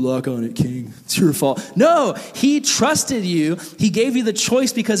should put a lock on it, king. It's your fault. No, he trusted you. He gave you the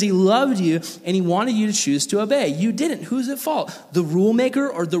choice because he loved you, and he wanted you to choose to obey. You didn't. Who's at fault? The rule maker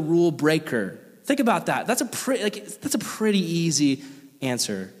or the rule breaker? Think about that. That's a pretty easy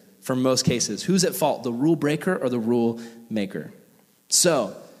answer for most cases. Who's at fault? The rule breaker or the rule maker?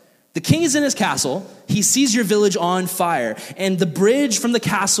 So, the king is in his castle. He sees your village on fire, and the bridge from the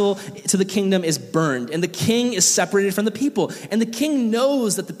castle to the kingdom is burned, and the king is separated from the people. And the king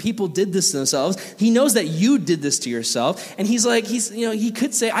knows that the people did this to themselves. He knows that you did this to yourself, and he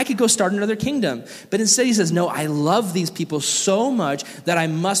could say, I could go start another kingdom. But instead he says, no, I love these people so much that I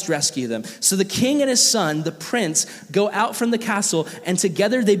must rescue them. So the king and his son, the prince, go out from the castle, and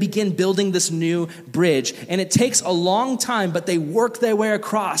together they begin building this new bridge. And it takes a long time, but they work their way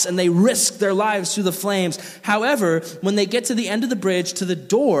across, and they risk their lives through the flames. However, when they get to the end of the bridge, to the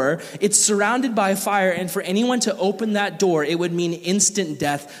door, it's surrounded by fire, and for anyone to open that door, it would mean instant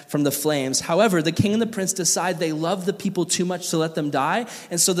death from the flames. However, the king and the prince decide they love the people too much to let them die,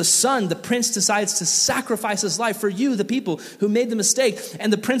 and so the son, the prince, decides to sacrifice his life for you, the people who made the mistake,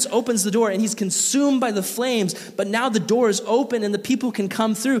 and the prince opens the door, and he's consumed by the flames, but now the door is open, and the people can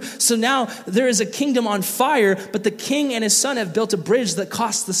come through. So now there is a kingdom on fire, but the king and his son have built a bridge that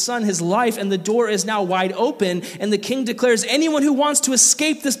cost the son his life, and the door is now wide open, and the king declares, anyone who wants to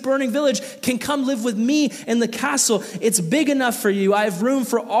escape this burning village can come live with me in the castle. It's big enough for you. I have room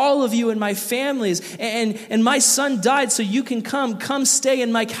for all of you and my families, and my son died, so you can come stay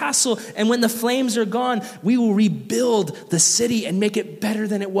in my castle, and when the flames are gone, we will rebuild the city and make it better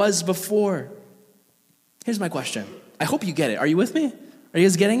than it was before. Here's my question. I hope you get it. Are you with me? Are you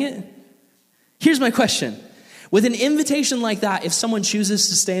guys getting it? Here's my question. With an invitation like that, if someone chooses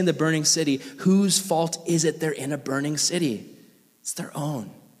to stay in the burning city, whose fault is it they're in a burning city? It's their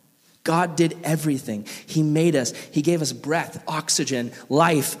own. God did everything. He made us. He gave us breath, oxygen,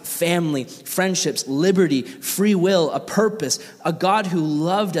 life, family, friendships, liberty, free will, a purpose, a God who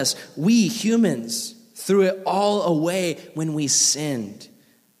loved us. We humans threw it all away when we sinned.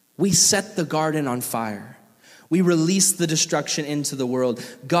 We set the garden on fire. We released the destruction into the world.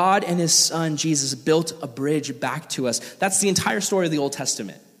 God and his son, Jesus, built a bridge back to us. That's the entire story of the Old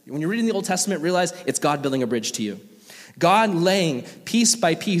Testament. When you're reading the Old Testament, realize it's God building a bridge to you. God laying piece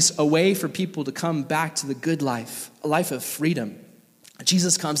by piece a way for people to come back to the good life, a life of freedom.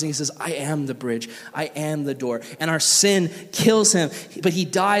 Jesus comes and he says, I am the bridge. I am the door. And our sin kills him, but he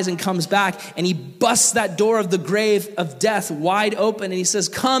dies and comes back, and he busts that door of the grave of death wide open, and he says,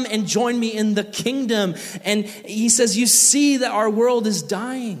 come and join me in the kingdom. And he says, you see that our world is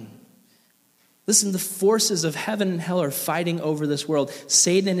dying. Listen, the forces of heaven and hell are fighting over this world.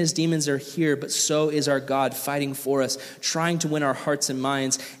 Satan and his demons are here, but so is our God fighting for us, trying to win our hearts and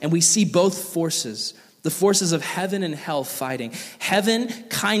minds. And we see both forces. The forces of heaven and hell fighting. Heaven,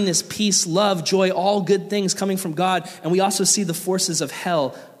 kindness, peace, love, joy, all good things coming from God. And we also see the forces of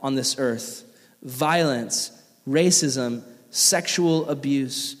hell on this earth. Violence, racism, sexual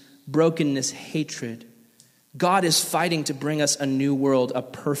abuse, brokenness, hatred. God is fighting to bring us a new world, a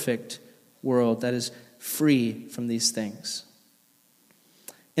perfect world that is free from these things.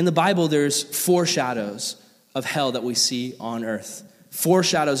 In the Bible, there's foreshadows of hell that we see on earth.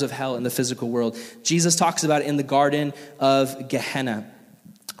 Foreshadows of hell in the physical world. Jesus talks about it in the Garden of Gehenna.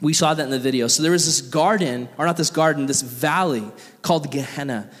 We saw that in the video. So there was this garden, or not this garden, this valley called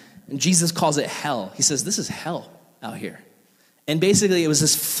Gehenna. And Jesus calls it hell. He says, this is hell out here. And basically it was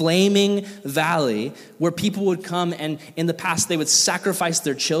this flaming valley where people would come, and in the past they would sacrifice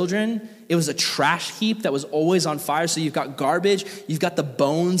their children. It was a trash heap that was always on fire. So you've got garbage, you've got the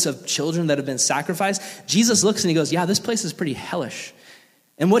bones of children that have been sacrificed. Jesus looks and he goes, yeah, this place is pretty hellish.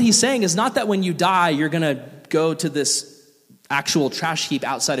 And what he's saying is not that when you die, you're going to go to this actual trash heap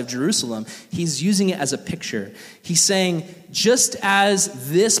outside of Jerusalem. He's using it as a picture. He's saying, just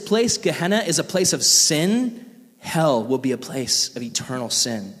as this place, Gehenna, is a place of sin, hell will be a place of eternal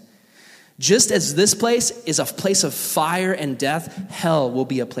sin. Just as this place is a place of fire and death, hell will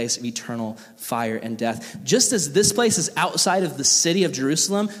be a place of eternal fire and death. Just as this place is outside of the city of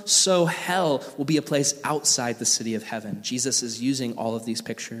Jerusalem, so hell will be a place outside the city of heaven. Jesus is using all of these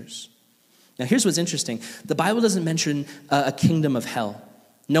pictures. Now, here's what's interesting. The Bible doesn't mention a kingdom of hell.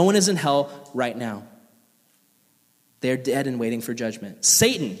 No one is in hell right now. They're dead and waiting for judgment.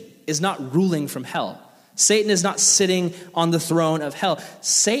 Satan is not ruling from hell. Satan is not sitting on the throne of hell.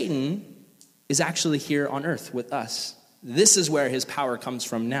 Satan is actually here on earth with us. This is where his power comes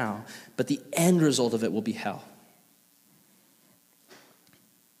from now, but the end result of it will be hell.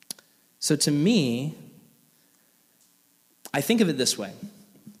 So to me, I think of it this way.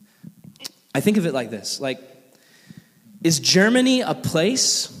 I think of it like this. Like, is Germany a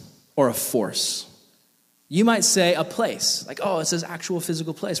place or a force? You might say a place. Like, oh, it's this actual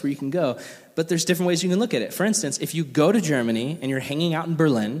physical place where you can go. But there's different ways you can look at it. For instance, if you go to Germany and you're hanging out in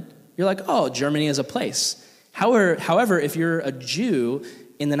Berlin, you're like, oh, Germany is a place. However, if you're a Jew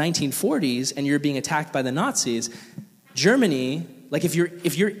in the 1940s and you're being attacked by the Nazis, Germany, like if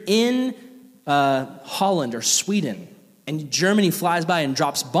you're in Holland or Sweden and Germany flies by and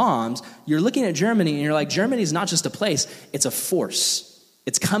drops bombs, you're looking at Germany and you're like, Germany's not just a place, it's a force.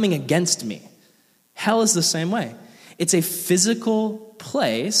 It's coming against me. Hell is the same way. It's a physical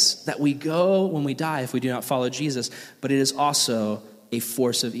place that we go when we die if we do not follow Jesus, but it is also a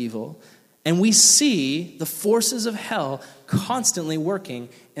force of evil. And we see the forces of hell constantly working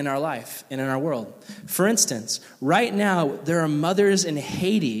in our life and in our world. For instance, right now, there are mothers in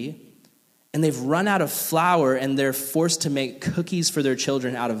Haiti, and they've run out of flour, and they're forced to make cookies for their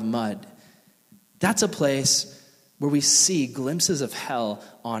children out of mud. That's a place where we see glimpses of hell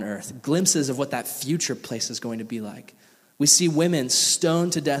on earth, glimpses of what that future place is going to be like. We see women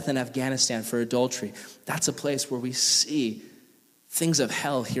stoned to death in Afghanistan for adultery. That's a place where we see things of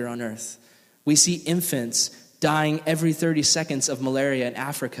hell here on earth. We see infants dying every 30 seconds of malaria in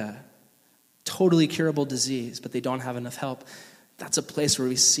Africa. Totally curable disease, but they don't have enough help. That's a place where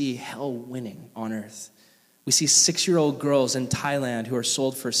we see hell winning on earth. We see 6-year-old girls in Thailand who are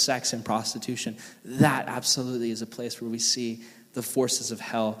sold for sex and prostitution. That absolutely is a place where we see the forces of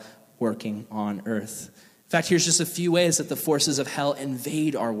hell working on earth. In fact, here's just a few ways that the forces of hell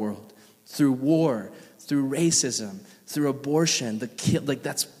invade our world. Through war, through racism, through abortion,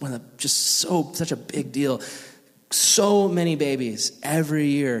 that's such a big deal. So many babies every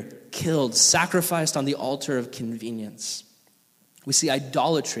year killed, sacrificed on the altar of convenience. We see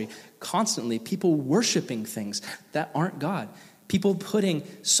idolatry constantly, people worshiping things that aren't God. People putting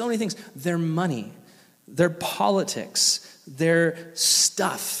so many things, their money, their politics, their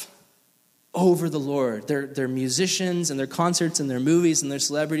stuff over the Lord. Their musicians and their concerts and their movies and their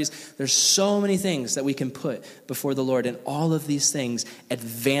celebrities. There's so many things that we can put before the Lord, and all of these things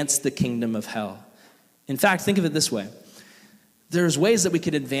advance the kingdom of hell. In fact, think of it this way. There's ways that we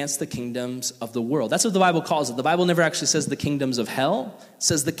could advance the kingdoms of the world. That's what the Bible calls it. The Bible never actually says the kingdoms of hell. It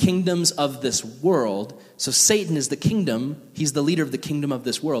says the kingdoms of this world. So Satan is the kingdom. He's the leader of the kingdom of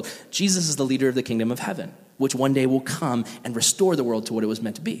this world. Jesus is the leader of the kingdom of heaven, which one day will come and restore the world to what it was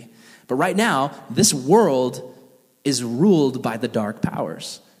meant to be. But right now, this world is ruled by the dark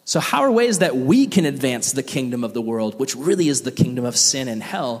powers. So how are ways that we can advance the kingdom of the world, which really is the kingdom of sin and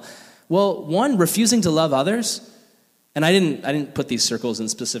hell? Well, one, refusing to love others. And I didn't put these circles in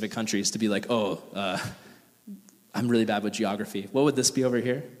specific countries to be like, I'm really bad with geography. What would this be over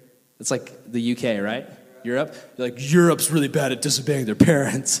here? It's like the UK, right? Europe? You're like, Europe's really bad at disobeying their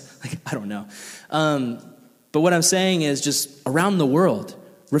parents. Like, I don't know. But what I'm saying is just around the world,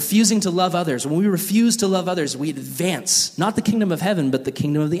 refusing to love others. When we refuse to love others, we advance, not the kingdom of heaven, but the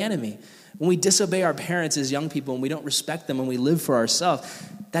kingdom of the enemy. When we disobey our parents as young people and we don't respect them and we live for ourselves,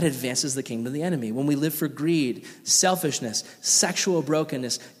 that advances the kingdom of the enemy. When we live for greed, selfishness, sexual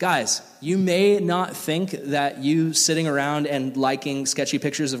brokenness. Guys, you may not think that you sitting around and liking sketchy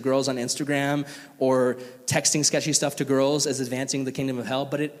pictures of girls on Instagram or texting sketchy stuff to girls is advancing the kingdom of hell,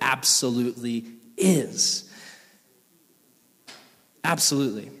 but it absolutely is.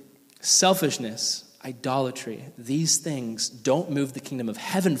 Absolutely. Selfishness, idolatry, these things don't move the kingdom of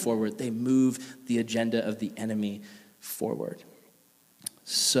heaven forward. They move the agenda of the enemy forward.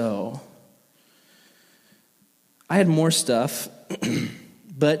 So, I had more stuff,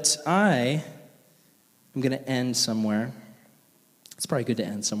 but I am going to end somewhere. It's probably good to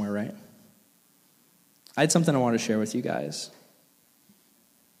end somewhere, right? I had something I want to share with you guys.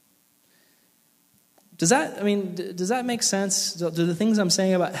 Does that make sense? Do the things I'm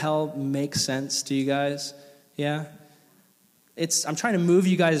saying about hell make sense to you guys? Yeah? I'm trying to move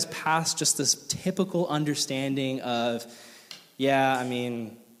you guys past just this typical understanding of,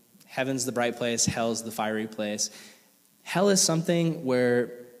 Heaven's the bright place, hell's the fiery place. Hell is something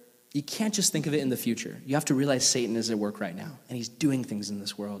where you can't just think of it in the future. You have to realize Satan is at work right now, and he's doing things in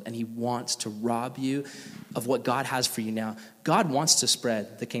this world, and he wants to rob you of what God has for you now. God wants to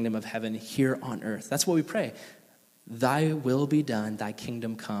spread the kingdom of heaven here on earth. That's what we pray. Thy will be done, thy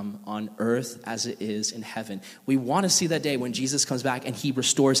kingdom come on earth as it is in heaven. We want to see that day when Jesus comes back and he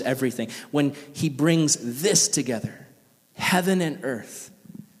restores everything, when he brings this together, heaven and earth.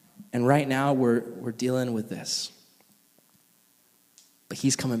 And right now we're dealing with this. But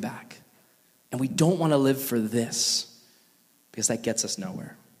he's coming back. And we don't want to live for this because that gets us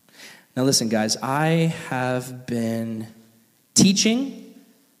nowhere. Now listen, guys, I have been teaching,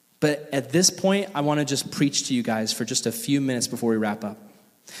 but at this point, I want to just preach to you guys for just a few minutes before we wrap up.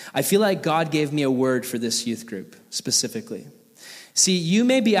 I feel like God gave me a word for this youth group specifically. See, you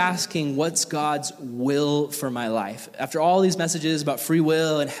may be asking, what's God's will for my life? After all these messages about free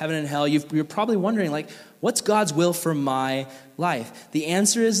will and heaven and hell, you're probably wondering, like, what's God's will for my life? The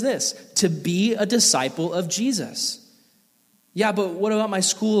answer is this: to be a disciple of Jesus. Yeah, but what about my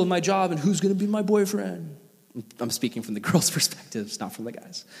school and my job and who's going to be my boyfriend? I'm speaking from the girls' perspectives, not from the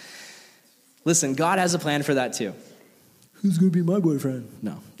guys. Listen, God has a plan for that too. Who's going to be my boyfriend?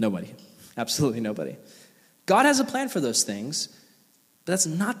 No, nobody. Absolutely nobody. God has a plan for those things, but that's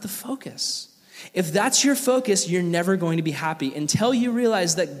not the focus. If that's your focus, you're never going to be happy until you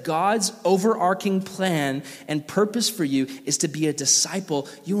realize that God's overarching plan and purpose for you is to be a disciple.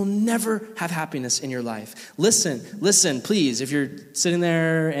 You will never have happiness in your life. Listen, please, if you're sitting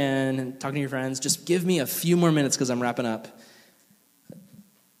there and talking to your friends, just give me a few more minutes because I'm wrapping up.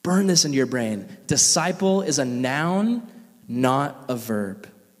 Burn this into your brain. Disciple is a noun, not a verb.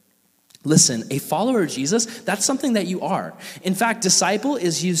 Listen, a follower of Jesus, that's something that you are. In fact, disciple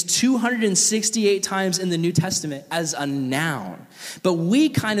is used 268 times in the New Testament as a noun. But we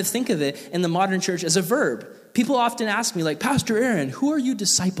kind of think of it in the modern church as a verb. People often ask me, like, Pastor Aaron, who are you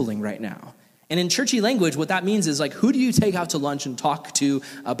discipling right now? And in churchy language, what that means is, like, who do you take out to lunch and talk to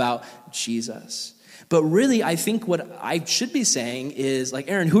about Jesus? But really, I think what I should be saying is, like,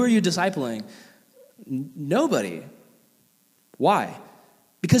 Aaron, who are you discipling? Nobody. Why?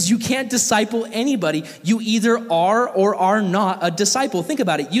 Because you can't disciple anybody. You either are or are not a disciple. Think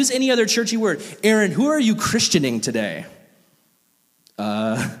about it. Use any other churchy word. Aaron, who are you Christianing today?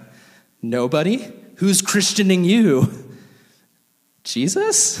 Nobody. Who's Christianing you?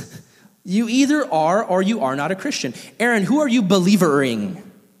 Jesus? You either are or you are not a Christian. Aaron, who are you believering?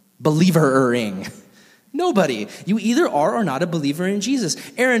 Nobody. You either are or not a believer in Jesus.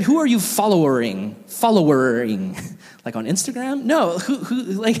 Aaron, who are you following? Like on Instagram? No,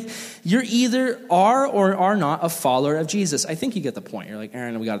 like you're either are or are not a follower of Jesus. I think you get the point. You're like,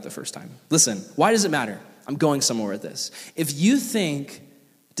 Aaron, we got it the first time. Listen, why does it matter? I'm going somewhere with this. If you think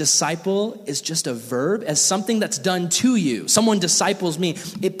disciple is just a verb, as something that's done to you, someone disciples me,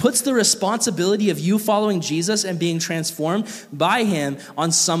 it puts the responsibility of you following Jesus and being transformed by him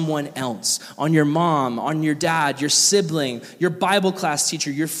on someone else, on your mom, on your dad, your sibling, your Bible class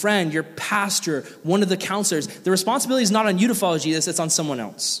teacher, your friend, your pastor, one of the counselors. The responsibility is not on you to follow Jesus, it's on someone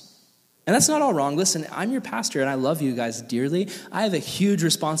else. And that's not all wrong. Listen, I'm your pastor and I love you guys dearly. I have a huge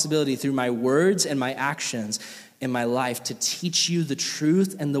responsibility through my words and my actions in my life to teach you the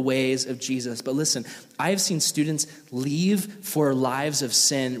truth and the ways of Jesus. But listen, I have seen students leave for lives of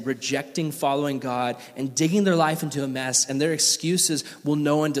sin, rejecting following God and digging their life into a mess, and their excuse is, well,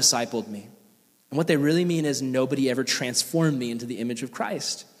 no one discipled me. And what they really mean is nobody ever transformed me into the image of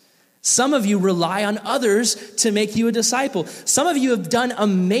Christ. Some of you rely on others to make you a disciple. Some of you have done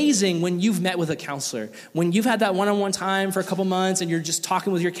amazing when you've met with a counselor. When you've had that one-on-one time for a couple months and you're just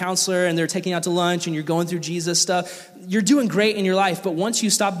talking with your counselor and they're taking you out to lunch and you're going through Jesus stuff, you're doing great in your life. But once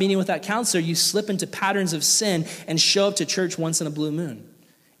you stop meeting with that counselor, you slip into patterns of sin and show up to church once in a blue moon.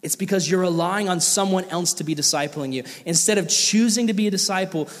 It's because you're relying on someone else to be discipling you. Instead of choosing to be a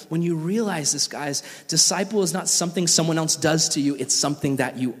disciple, when you realize this, guys, disciple is not something someone else does to you. It's something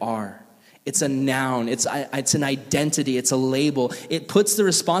that you are. It's a noun. It's an identity. It's a label. It puts the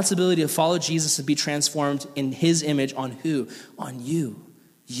responsibility to follow Jesus and be transformed in his image on who? On you.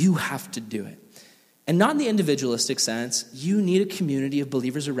 You have to do it. And not in the individualistic sense. You need a community of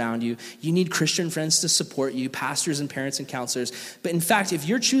believers around you. You need Christian friends to support you, pastors and parents and counselors. But in fact, if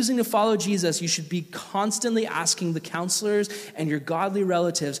you're choosing to follow Jesus, you should be constantly asking the counselors and your godly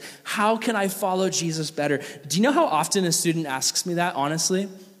relatives, how can I follow Jesus better? Do you know how often a student asks me that, honestly?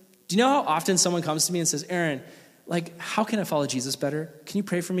 Do you know how often someone comes to me and says, Aaron, like, how can I follow Jesus better? Can you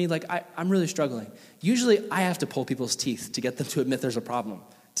pray for me? Like, I'm really struggling. Usually I have to pull people's teeth to get them to admit there's a problem,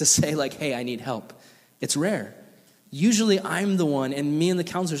 to say like, hey, I need help. It's rare. Usually I'm the one, and me and the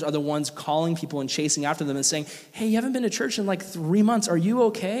counselors are the ones calling people and chasing after them and saying, hey, you haven't been to church in like 3 months. Are you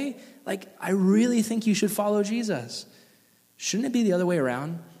okay? Like, I really think you should follow Jesus. Shouldn't it be the other way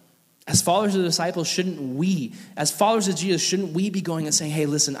around? As followers of the disciples, as followers of Jesus, shouldn't we be going and saying, hey,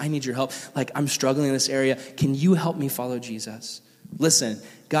 listen, I need your help. Like, I'm struggling in this area. Can you help me follow Jesus? Listen,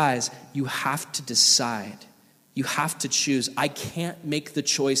 guys, you have to decide. You have to choose. I can't make the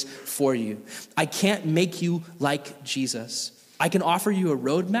choice for you. I can't make you like Jesus. I can offer you a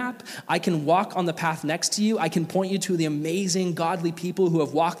roadmap. I can walk on the path next to you. I can point you to the amazing godly people who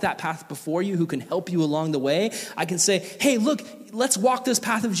have walked that path before you, who can help you along the way. I can say, hey, look, let's walk this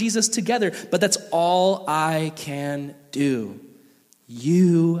path of Jesus together. But that's all I can do.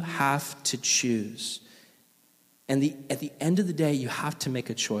 You have to choose. And at the end of the day, you have to make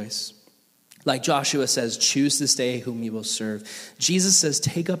a choice. Like Joshua says, choose this day whom you will serve. Jesus says,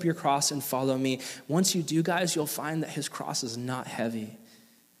 take up your cross and follow me. Once you do, guys, you'll find that his cross is not heavy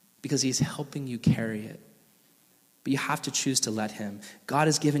because he's helping you carry it. But you have to choose to let him. God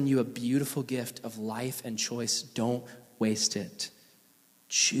has given you a beautiful gift of life and choice. Don't waste it.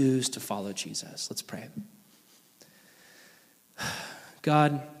 Choose to follow Jesus. Let's pray.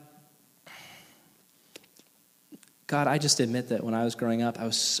 God, I just admit that when I was growing up, I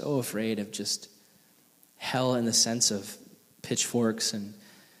was so afraid of just hell in the sense of pitchforks and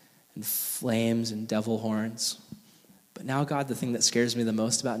flames and devil horns. But now, God, the thing that scares me the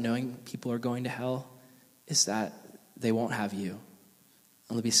most about knowing people are going to hell is that they won't have you.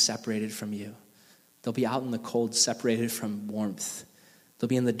 And they'll be separated from you. They'll be out in the cold, separated from warmth. They'll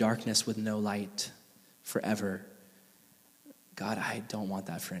be in the darkness with no light forever. God, I don't want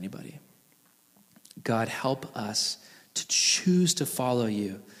that for anybody. God, help us to choose to follow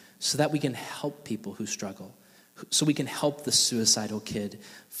you so that we can help people who struggle, so we can help the suicidal kid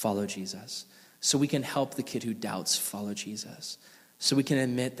follow Jesus, so we can help the kid who doubts follow Jesus, so we can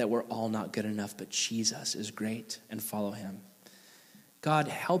admit that we're all not good enough, but Jesus is great and follow him. God,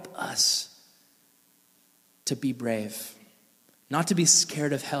 help us to be brave, not to be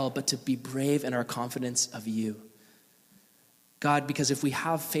scared of hell, but to be brave in our confidence of you. God, because if we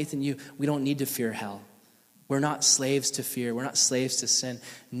have faith in you, we don't need to fear hell. We're not slaves to fear. We're not slaves to sin.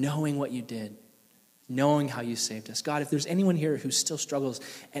 Knowing what you did, knowing how you saved us. God, if there's anyone here who still struggles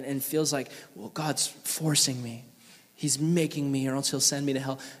and feels like, well, God's forcing me. He's making me or else he'll send me to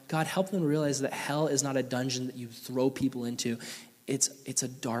hell. God, help them realize that hell is not a dungeon that you throw people into. It's a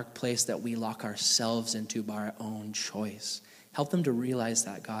dark place that we lock ourselves into by our own choice. Help them to realize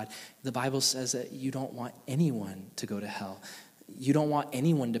that, God. The Bible says that you don't want anyone to go to hell. You don't want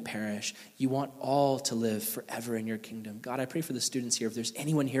anyone to perish. You want all to live forever in your kingdom. God, I pray for the students here. If there's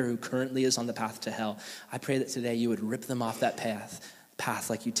anyone here who currently is on the path to hell, I pray that today you would rip them off that path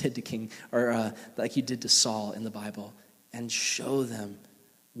like you did to like you did to Saul in the Bible, and show them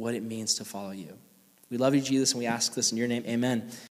what it means to follow you. We love you, Jesus, and we ask this in your name. Amen.